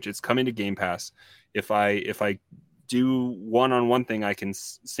on Switch, it's coming to Game Pass. If I do one thing, I can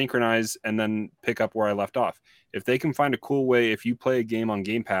synchronize and then pick up where I left off. If they can find a cool way, if you play a game on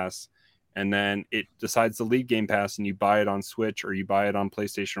Game Pass and then it decides to leave Game Pass and you buy it on Switch or you buy it on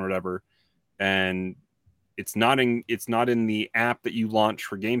PlayStation or whatever, and it's not in the app that you launch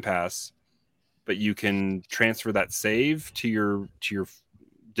for Game Pass, but you can transfer that save to your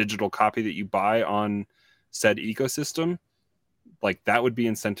digital copy that you buy on said ecosystem, like that would be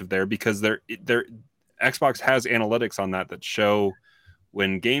incentive there, because Xbox has analytics on that show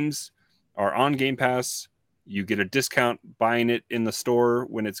when games are on Game Pass, you get a discount buying it in the store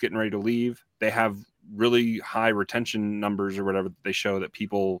when it's getting ready to leave. They have really high retention numbers or whatever they show that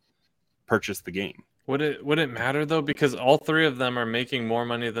people purchase the game. Would it matter though? Because all 3 of them are making more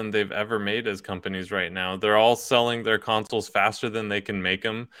money than they've ever made as companies right now. They're all selling their consoles faster than they can make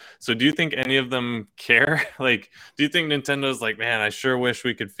them. So do you think any of them care? Like, do you think Nintendo's like, man, I sure wish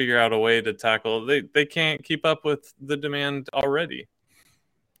we could figure out a way to tackle? They can't keep up with the demand already.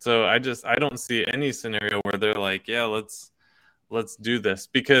 So I don't see any scenario where they're like, yeah, let's do this,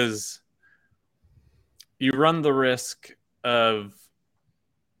 because you run the risk of,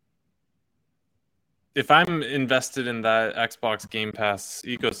 if I'm invested in that Xbox Game Pass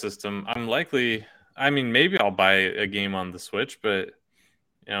ecosystem, maybe I'll buy a game on the Switch, but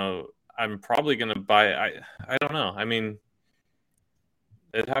I'm probably going to buy, I don't know. I mean,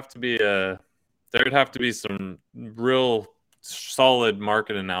 there'd have to be some real solid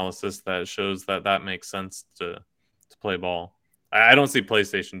market analysis that shows that makes sense to play ball. I don't see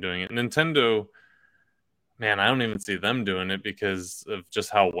PlayStation doing it. Nintendo, man, I don't even see them doing it because of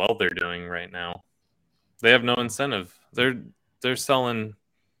just how well they're doing right now. They have no incentive. They're selling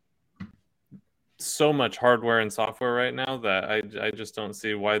so much hardware and software right now that I just don't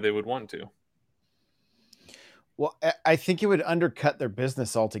see why they would want to. Well, I think it would undercut their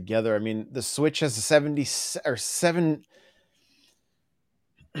business altogether. I mean, the Switch has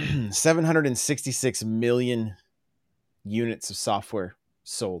 766 million units of software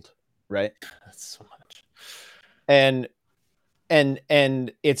sold, right? That's so much. And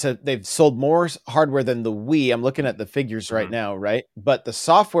they've sold more hardware than the Wii. I'm looking at the figures right now, right? But the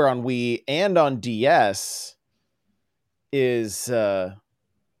software on Wii and on DS is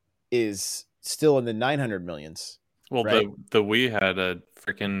still in the 900 millions. Well, right? the Wii had a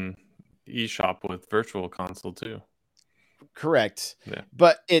freaking eShop with Virtual Console too. Correct. Yeah.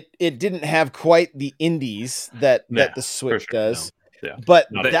 But it didn't have quite the indies that the Switch does. No. Yeah. But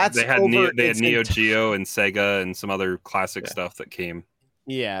they had Neo Geo and Sega and some other classic stuff that came.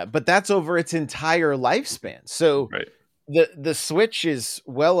 Yeah, but that's over its entire lifespan. So the Switch is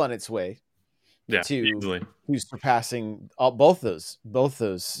well on its way to surpassing both those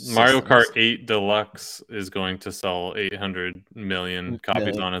Mario Kart 8 Deluxe is going to sell 800 million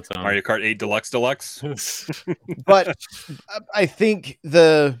copies on its own. Mario Kart 8 Deluxe. But I think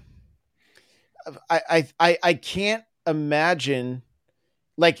I can't imagine,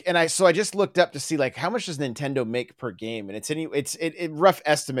 like, and I just looked up to see, like, how much does Nintendo make per game, and it's rough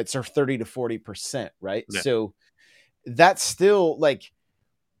estimates are 30 to 40%, right? Yeah. So that's still, like,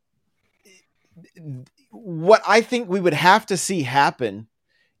 what I think we would have to see happen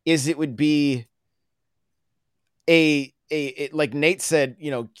is it would be a like Nate said,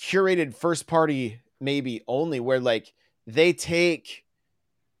 curated first party maybe only, where like they take.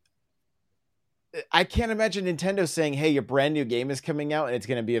 I can't imagine Nintendo saying, "Hey, your brand new game is coming out and it's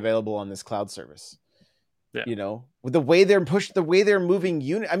going to be available on this cloud service." Yeah. With the way they're moving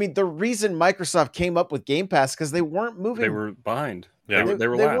unit. I mean, the reason Microsoft came up with Game Pass because they weren't moving. They were behind. Yeah, they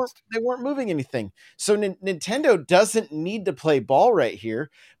were last. They weren't moving anything. So Nintendo doesn't need to play ball right here.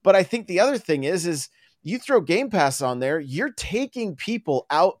 But I think the other thing is you throw Game Pass on there, you're taking people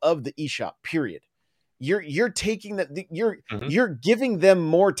out of the eShop. Period. You're taking that. You're giving them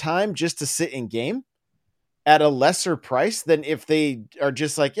more time just to sit in game. at a lesser price than if they are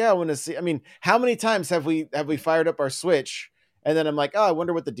just like, yeah, I want to see. I mean, how many times have we fired up our Switch and then I'm like, oh, I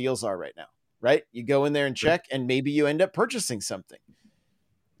wonder what the deals are right now, right? You go in there and check, and maybe you end up purchasing something.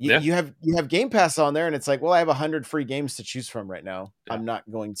 You have Game Pass on there, and it's like, well, I have 100 free games to choose from right now. Yeah. I'm not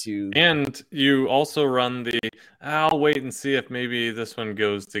going to. And you also run I'll wait and see if maybe this one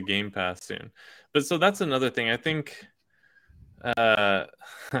goes to Game Pass soon. But so that's another thing. I think Midfi,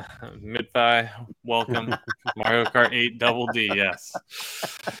 welcome. Mario Kart 8 Double D, yes.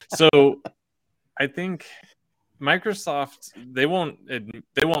 So I think Microsoft, they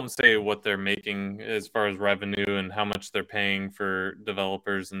won't say what they're making as far as revenue and how much they're paying for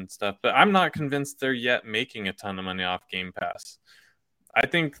developers and stuff, but I'm not convinced they're yet making a ton of money off Game Pass. I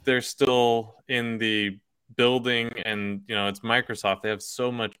think they're still in the building, and it's Microsoft. They have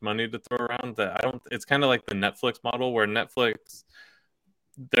so much money to throw around that it's kind of like the Netflix model, where Netflix,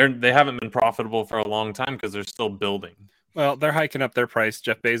 they haven't been profitable for a long time because they're still building. Well, they're hiking up their price.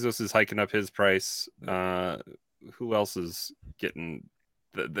 Jeff Bezos is hiking up his price. Who else is getting?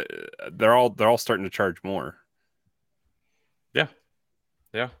 They're all starting to charge more.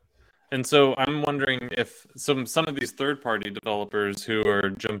 Yeah. And so I'm wondering if some of these third-party developers who are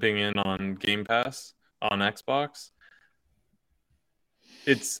jumping in on Game Pass on Xbox,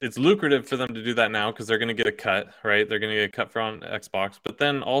 it's lucrative for them to do that now because they're going to get a cut, right? They're going to get a cut from Xbox, but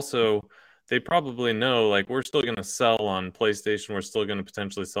then also they probably know, like, we're still going to sell on PlayStation, we're still going to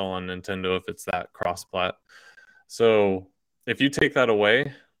potentially sell on Nintendo if it's that cross-plat. So if you take that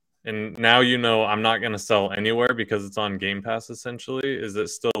away, and now I'm not going to sell anywhere because it's on Game Pass, essentially, is it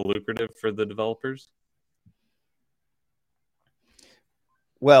still lucrative for the developers?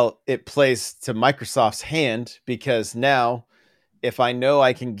 Well, it plays to Microsoft's hand, because now if I know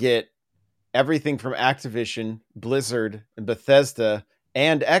I can get everything from Activision, Blizzard, and Bethesda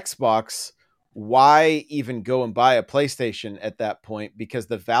and Xbox, why even go and buy a PlayStation at that point? Because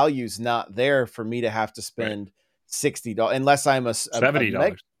the value's not there for me to have to spend $60 unless I'm a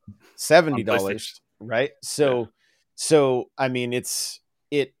 $70, right? So I mean, it's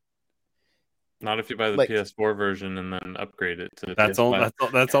not if you buy the PS4 version and then upgrade it to the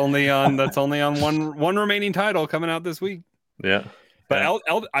that's only on one remaining title coming out this week. Yeah, but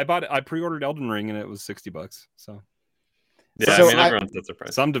I pre-ordered Elden Ring and it was $60. So yeah, so everyone sets a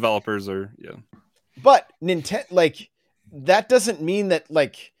price. Some developers are but Nintendo, that doesn't mean that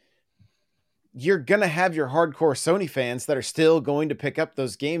you're going to have your hardcore Sony fans that are still going to pick up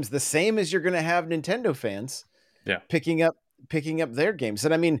those games, the same as you're going to have Nintendo fans picking up their games.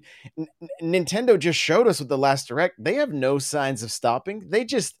 And I mean, Nintendo just showed us with the last Direct, they have no signs of stopping.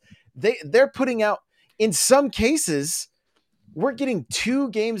 They're putting out, in some cases, we're getting 2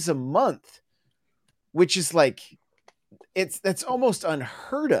 games a month, which is that's almost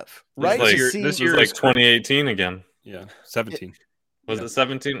unheard of, right? This year is 2018 again. Yeah, 17. Was it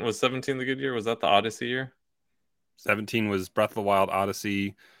 17? Was 17 the good year? Was that the Odyssey year? 17 was Breath of the Wild,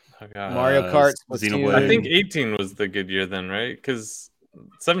 Odyssey, Mario Kart, Xenoblade. I think 18 was the good year then, right? Because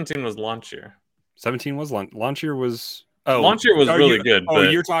 17 was launch year. 17 was launch year was. Launch year was really good. Oh,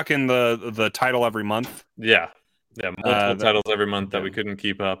 you're talking the title every month? Yeah, multiple titles every month that we couldn't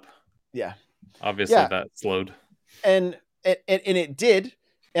keep up. Yeah, obviously that slowed. And it did,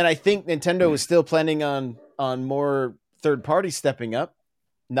 and I think Nintendo was still planning on more third parties stepping up.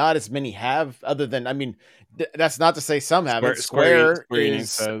 Not as many have, other than, I mean, that's not to say some haven't. Square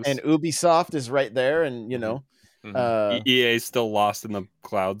is, and Ubisoft is right there, and EA is still lost in the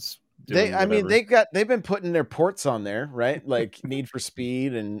clouds. They've been putting their ports on there, right? Like Need for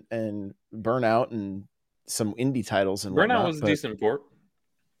Speed and Burnout and some indie titles and Burnout was a decent port.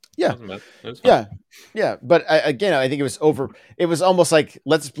 Yeah. Yeah. But I think it was almost like,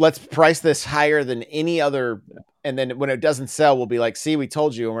 let's price this higher than any other. And then when it doesn't sell, we'll be like, see, we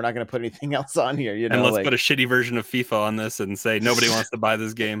told you, and we're not going to put anything else on here. And let's put a shitty version of FIFA on this and say, nobody wants to buy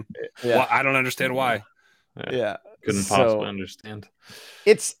this game. Yeah. Well, I don't understand why. Yeah. Couldn't possibly understand.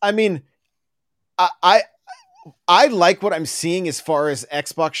 I mean, I like what I'm seeing as far as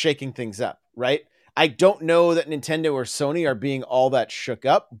Xbox shaking things up, right? I don't know that Nintendo or Sony are being all that shook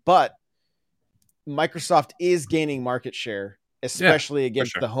up, but Microsoft is gaining market share, especially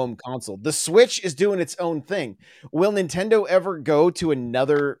against the home console. The Switch is doing its own thing. Will Nintendo ever go to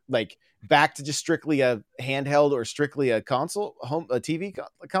another, back to just strictly a handheld or strictly a console, a TV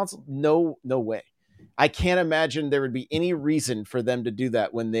console? No way. I can't imagine there would be any reason for them to do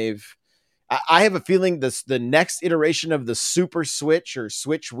that when I have a feeling the next iteration of the Super Switch or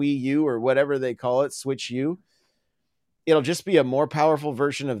Switch Wii U or whatever they call it, Switch U, it'll just be a more powerful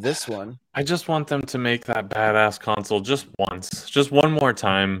version of this one. I just want them to make that badass console just once, just one more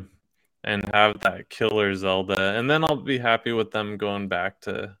time. and have that killer Zelda, and then I'll be happy with them going back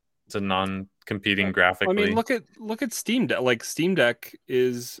to non-competing graphically. I mean, look at Steam Deck. Like, Steam Deck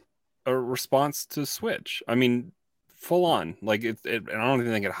is a response to Switch. I mean, full on. Like, I don't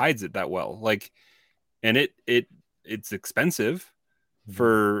even think it hides it that well. Like, and it's expensive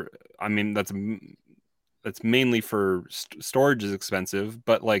for. I mean, that's mainly for storage is expensive,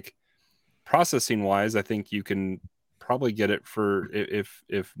 but like processing wise, I think you can probably get it for if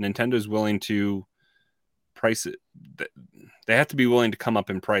Nintendo's willing to price it. They have to be willing to come up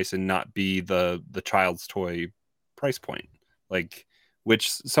in price and not be the child's toy price point, like,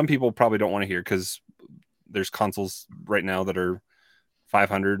 which some people probably don't want to hear, because there's consoles right now that are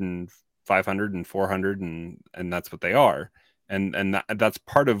 500 and 400 and that's what they are, and that's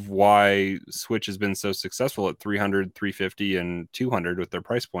part of why Switch has been so successful at 300, 350 and 200 with their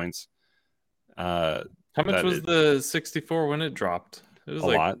price points. How much was the 64 when it dropped? It was a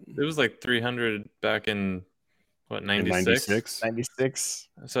lot. It was like 300 back in what, 96? 96.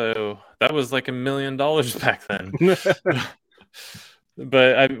 So that was like $1 million back then.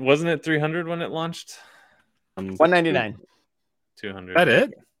 But wasn't it 300 when it launched? 199. 200. That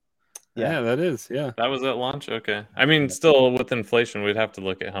it? Yeah, that is. Yeah, that was at launch. Okay, I mean, still with inflation, we'd have to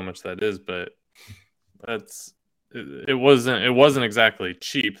look at how much that is, but it wasn't exactly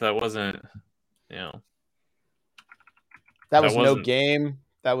cheap. That wasn't, that was no game.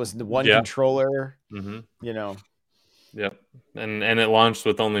 That was the one controller. Mm-hmm. Yep, and it launched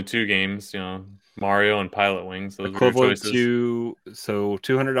with only 2 games. Mario and Pilot Wings. Those equivalent to $200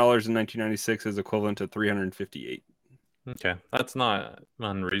 in 1996 is equivalent to $358. Okay, that's not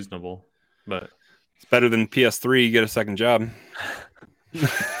unreasonable, but it's better than PS3. You get a second job.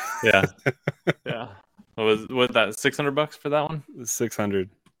 Yeah. What that $600 for that one? $600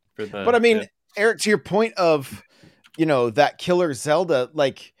 for the. But I mean, Eric, to your point of, that killer Zelda,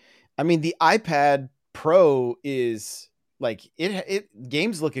 like, I mean, the iPad Pro is like it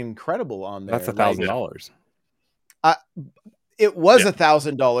games look incredible on there. That's $1,000. It was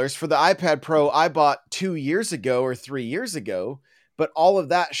 $1,000 for the iPad Pro I bought 2 years ago or 3 years ago, but all of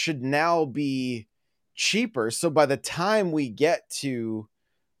that should now be cheaper. So by the time we get to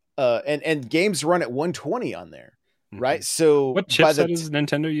and games run at 120 on there, right? So what chipset is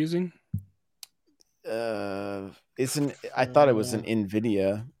Nintendo using? I thought it was an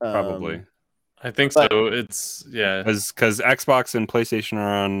NVIDIA. Probably. I think so. It's because Xbox and PlayStation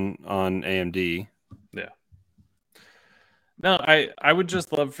are on AMD. Yeah. No, I would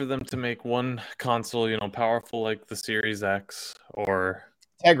just love for them to make one console, powerful like the Series X or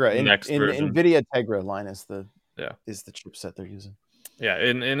Tegra. NVIDIA Tegra line is the chipset they're using. Yeah,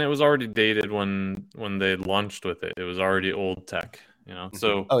 and it was already dated when they launched with it. It was already old tech,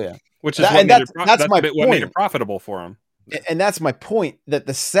 So which is what made it profitable for them. And that's my point, that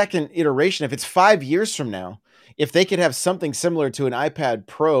the second iteration, if it's 5 years from now, if they could have something similar to an iPad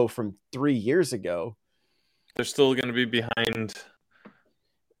Pro from 3 years ago, they're still going to be behind.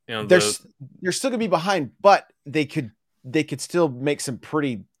 They're still going to be behind, but they could still make some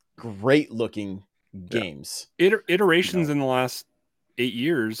pretty great looking games. Iterations in the last 8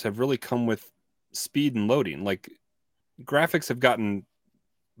 years have really come with speed and loading. Like, graphics have gotten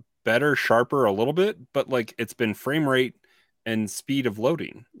better, sharper a little bit, but like it's been frame rate and speed of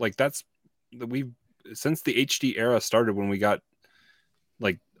loading. Like since the HD era started, when we got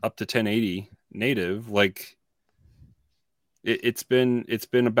like up to 1080 native, like it's been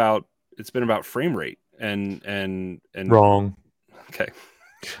about frame rate and wrong. Okay.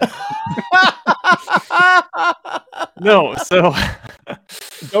 No, so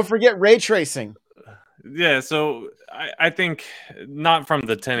don't forget ray tracing. Yeah, so I think not from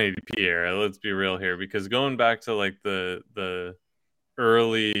the 1080p era, let's be real here, because going back to like the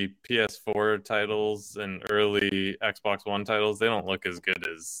early PS4 titles and early Xbox One titles, they don't look as good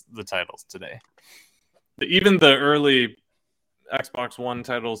as the titles today. Even the early Xbox One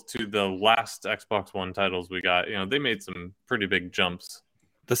titles to the last Xbox One titles we got, they made some pretty big jumps.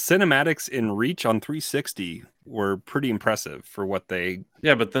 The cinematics in Reach on 360 were pretty impressive for what they...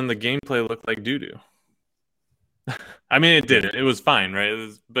 Yeah, but then the gameplay looked like doo-doo. I mean, it didn't. It was fine, right?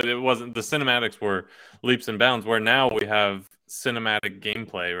 But it wasn't. The cinematics were leaps and bounds. Where now we have cinematic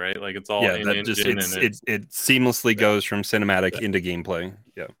gameplay, right? Like it's all it seamlessly goes from cinematic into gameplay.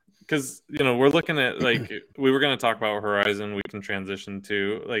 Yeah, because we're looking at like we were going to talk about Horizon. We can transition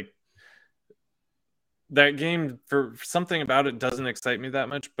to like that game. For something about it doesn't excite me that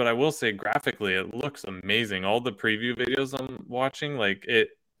much, but I will say graphically it looks amazing. All the preview videos I'm watching, like it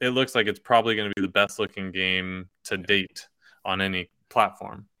looks like it's probably going to be the best looking game to date on any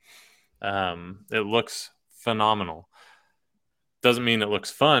platform. It looks phenomenal. doesn't mean it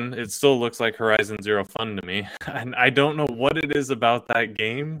looks fun. It still looks like Horizon Zero fun to me. And I don't know what it is about that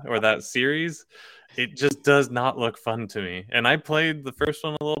game or that series. It just does not look fun to me. And I played the first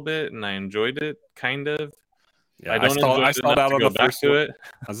one a little bit and I enjoyed it, kind of. Yeah, I stalled out on the first one. I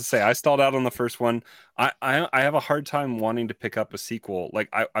was gonna say I stalled out on the first one. I have a hard time wanting to pick up a sequel. Like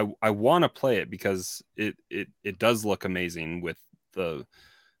I want to play it because it does look amazing with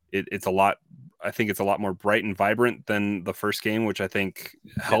it's a lot. I think it's a lot more bright and vibrant than the first game, which I think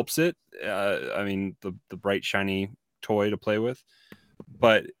helps it. I mean, the bright shiny toy to play with,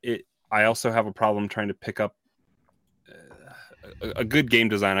 but I also have a problem trying to pick up a good game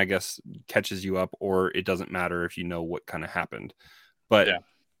design, I guess, catches you up, or it doesn't matter if you know what kind of happened. But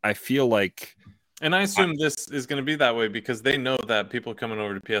I feel like, and I assume this is going to be that way because they know that people coming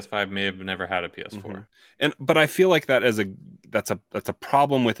over to PS5 may have never had a PS4. But I feel like that's a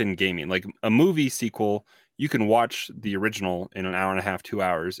problem within gaming. Like a movie sequel, you can watch the original in an hour and a half, 2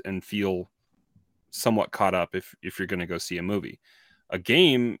 hours, and feel somewhat caught up if you're going to go see a movie. A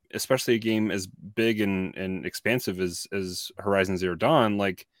game, especially a game as big and expansive as Horizon Zero Dawn,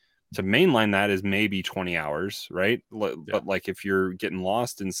 like to mainline that is maybe 20 hours, right? But like if you're getting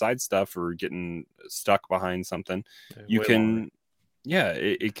lost inside stuff or getting stuck behind something, you can,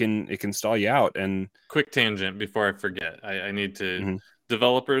 it can stall you out. And quick tangent before I forget, I need to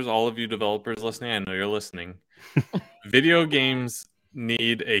developers, all of you developers listening, I know you're listening. Video games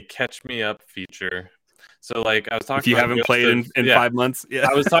need a catch me up feature. So, like, I was talking. If you haven't played in 5 months,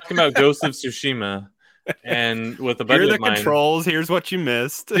 I was talking about Ghost of Tsushima, and with a buddy here are of mine, controls. Here's what you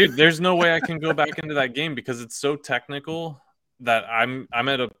missed, dude. There's no way I can go back into that game because it's so technical that I'm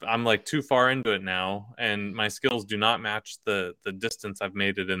like too far into it now, and my skills do not match the distance I've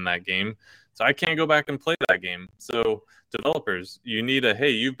made it in that game. So I can't go back and play that game. So developers, you need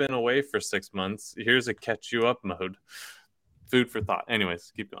hey, you've been away for 6 months. Here's a catch you up mode. Food for thought.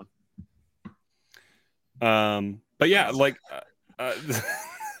 Anyways, keep going. But yeah, like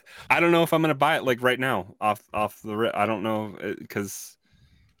I don't know if I'm gonna buy it like right now off the rip. I don't know because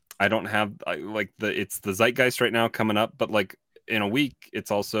I don't have it's the zeitgeist right now coming up, but like in a week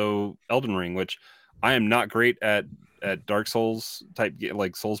it's also Elden Ring, which I am not great at Dark Souls type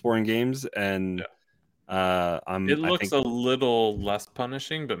like Soulsborne games, and it looks a little less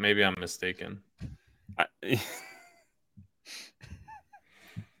punishing, but maybe I'm mistaken.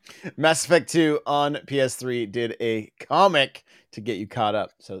 Mass Effect 2 on PS3 did a comic to get you caught up.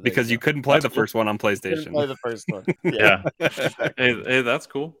 So because you couldn't play the first one on PlayStation. Play the first one. Yeah. hey, that's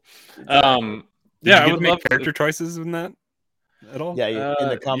cool. Did you make character choices in that at all? Yeah, in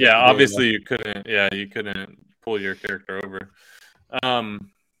the comic. Yeah, obviously you couldn't. Yeah, you couldn't pull your character over.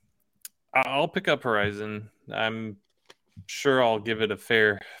 I'll pick up Horizon. I'm sure I'll give it a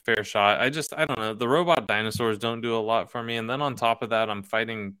fair shot. I don't know. The robot dinosaurs don't do a lot for me, and then on top of that, I'm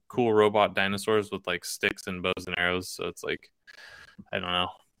fighting cool robot dinosaurs with like sticks and bows and arrows. So it's like, I don't know.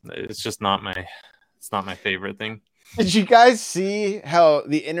 It's just not my favorite thing. Did you guys see how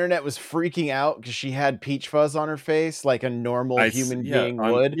the internet was freaking out because she had peach fuzz on her face like a normal human being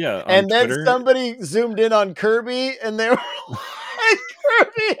would? Yeah, and then somebody zoomed in on Kirby, and they were like,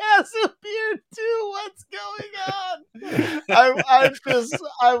 Kirby has a beard too. What's going on?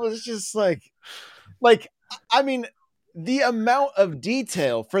 I was just like, I mean, the amount of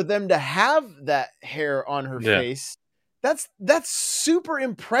detail for them to have that hair on her face, that's super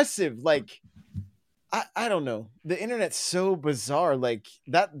impressive. Like, I don't know. The internet's so bizarre. Like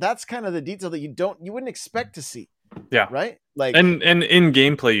that's kind of the detail that you wouldn't expect to see. Yeah. Right. Like, and in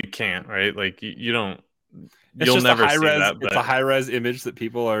gameplay you can't, right? Like you don't. You'll never see that. It's a high res image that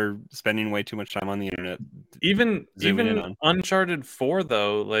people are spending way too much time on the internet. Even Uncharted 4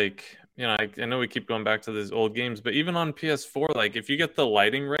 though, like, you know, I know we keep going back to these old games, but even on PS4, like if you get the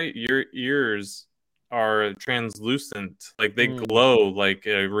lighting right, your ears are translucent, like they glow like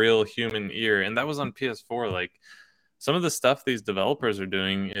a real human ear, and that was on PS4. Like some of the stuff these developers are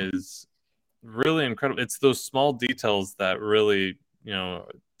doing is really incredible. It's those small details that really, you know,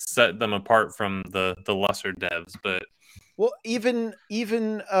 set them apart from the lesser devs. But well, even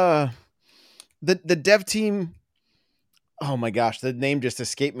the dev team, oh my gosh, the name just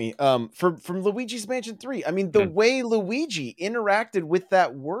escaped me, from Luigi's Mansion 3. I mean, the way Luigi interacted with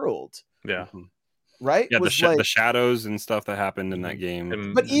that world, right? Yeah, the shadows and stuff that happened in that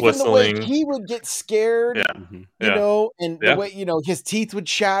game. But even whistling. The way he would get scared, you know, and the way, you know, his teeth would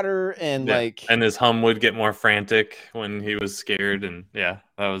chatter and like, and his hum would get more frantic when he was scared, and it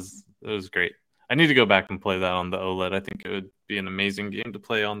was great. I need to go back and play that on the OLED. I think it would be an amazing game to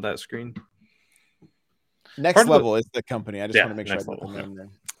play on that screen. Next Level is the company. I just want to make sure I got the name there.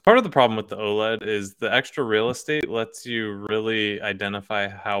 Part of the problem with the OLED is the extra real estate lets you really identify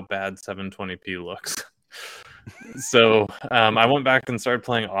how bad 720p looks. So I went back and started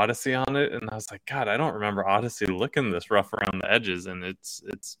playing Odyssey on it, and I was like, God, I don't remember Odyssey looking this rough around the edges, and it's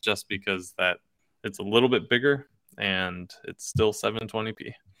just because that it's a little bit bigger and it's still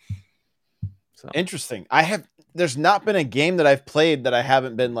 720p. So interesting. There's not been a game that I've played that I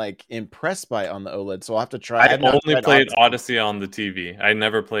haven't been like impressed by on the OLED, so I'll have to try. I only played Odyssey on the TV. I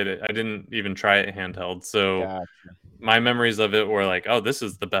never played it. I didn't even try it handheld. So gotcha. My memories of it were like, oh, this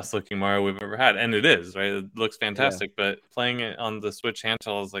is the best looking Mario we've ever had. And it is, right? It looks fantastic. Yeah. But playing it on the Switch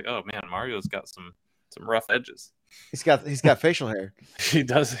handheld, I was like, oh man, Mario's got some rough edges. He's got facial hair. He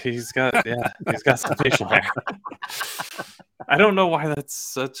does. He's got some facial hair. I don't know why that's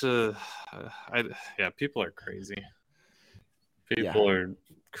such a. People are crazy. People are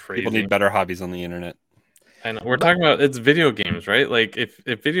crazy. People need better hobbies on the internet. I know. We're talking about it's video games, right? Like if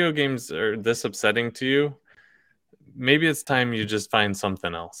video games are this upsetting to you, maybe it's time you just find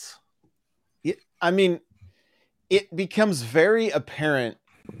something else. Yeah, I mean, it becomes very apparent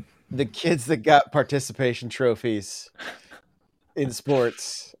the kids that got participation trophies in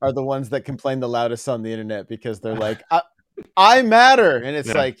sports are the ones that complain the loudest on the internet because they're like, I matter. And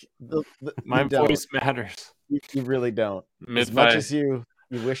it's like, my voice matters. You really don't. As much as you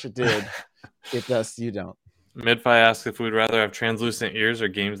wish it did, it does. You don't. Midfi asks if we'd rather have translucent ears or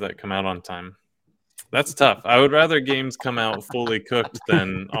games that come out on time. That's tough. I would rather games come out fully cooked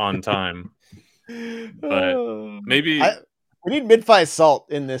than on time. But maybe we need Midfi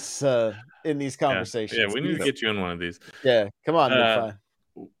salt in this in these conversations. Yeah, we need to get you in one of these. Yeah, come on, Midfi.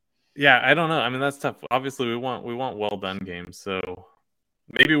 Yeah, I don't know. I mean, that's tough. Obviously, we want well done games. So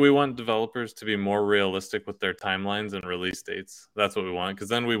maybe we want developers to be more realistic with their timelines and release dates. That's what we want, because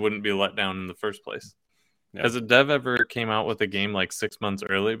then we wouldn't be let down in the first place. Yeah. Has a dev ever came out with a game like 6 months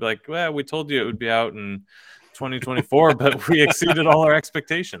early? Be like, well, we told you it would be out in 2024, but we exceeded all our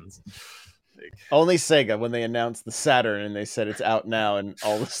expectations. Only Sega, when they announced the Saturn and they said it's out now, and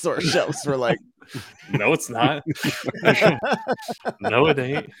all the store shelves were like, no, it's not. No, it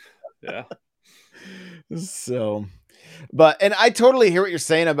ain't. Yeah. So, and I totally hear what you're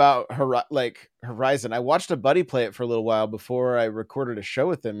saying about Horizon. I watched a buddy play it for a little while before I recorded a show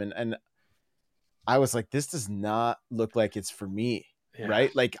with him, and I was like, this does not look like it's for me. Yeah.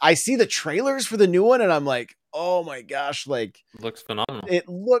 Right? Like, I see the trailers for the new one and I'm like, oh my gosh, like, it looks phenomenal. It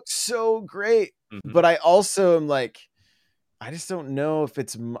looks so great. Mm-hmm. But I also am like, I just don't know if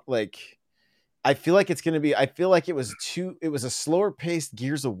it's like, I feel like it's going to be, I feel like it was a slower paced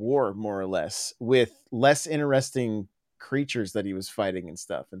Gears of War, more or less, with less interesting creatures that he was fighting and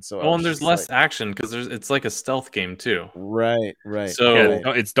stuff. And so, and there's less action because it's like a stealth game too. Right. So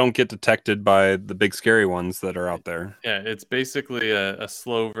it's don't get detected by the big scary ones that are out there. Yeah, it's basically a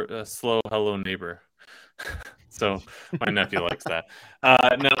slow Hello Neighbor. So my nephew likes that.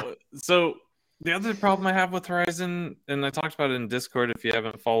 No, so the other problem I have with Horizon, and I talked about it in Discord. If you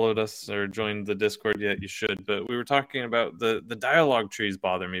haven't followed us or joined the Discord yet, you should. But we were talking about the dialogue trees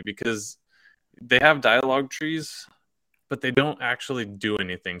bother me because they have dialogue trees, but they don't actually do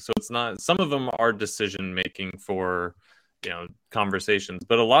anything. So it's not, some of them are decision making for, conversations,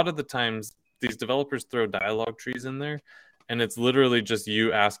 but a lot of the times these developers throw dialogue trees in there and it's literally just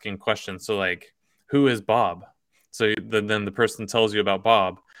you asking questions. So like, who is Bob? So then the person tells you about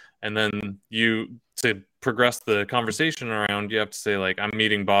Bob, and then to progress the conversation around, you have to say like, I'm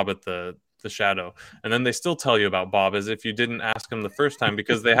meeting Bob at the shadow, and then they still tell you about Bob as if you didn't ask him the first time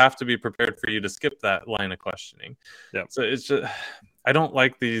because they have to be prepared for you to skip that line of questioning. Yeah. So it's just, I don't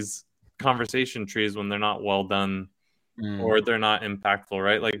like these conversation trees when they're not well done or they're not impactful,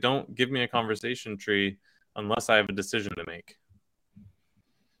 right? Like, don't give me a conversation tree unless I have a decision to make.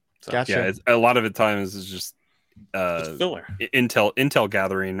 So, gotcha. Yeah, a lot of the times is just filler, intel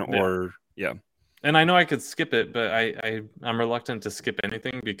gathering, or yeah. And I know I could skip it, but I'm reluctant to skip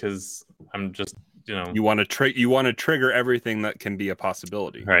anything because I'm just, you want to trigger everything that can be a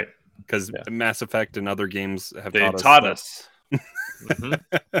possibility, right? Because Mass Effect and other games have taught us. Mm-hmm.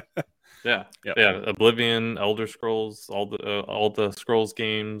 Yeah. Oblivion, Elder Scrolls, all the Scrolls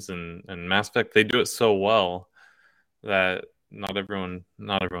games, and Mass Effect, they do it so well that not everyone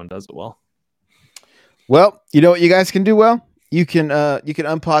does it well. Well, you know what you guys can do well? You can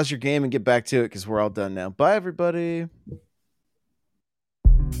unpause your game and get back to it because we're all done now. Bye, everybody.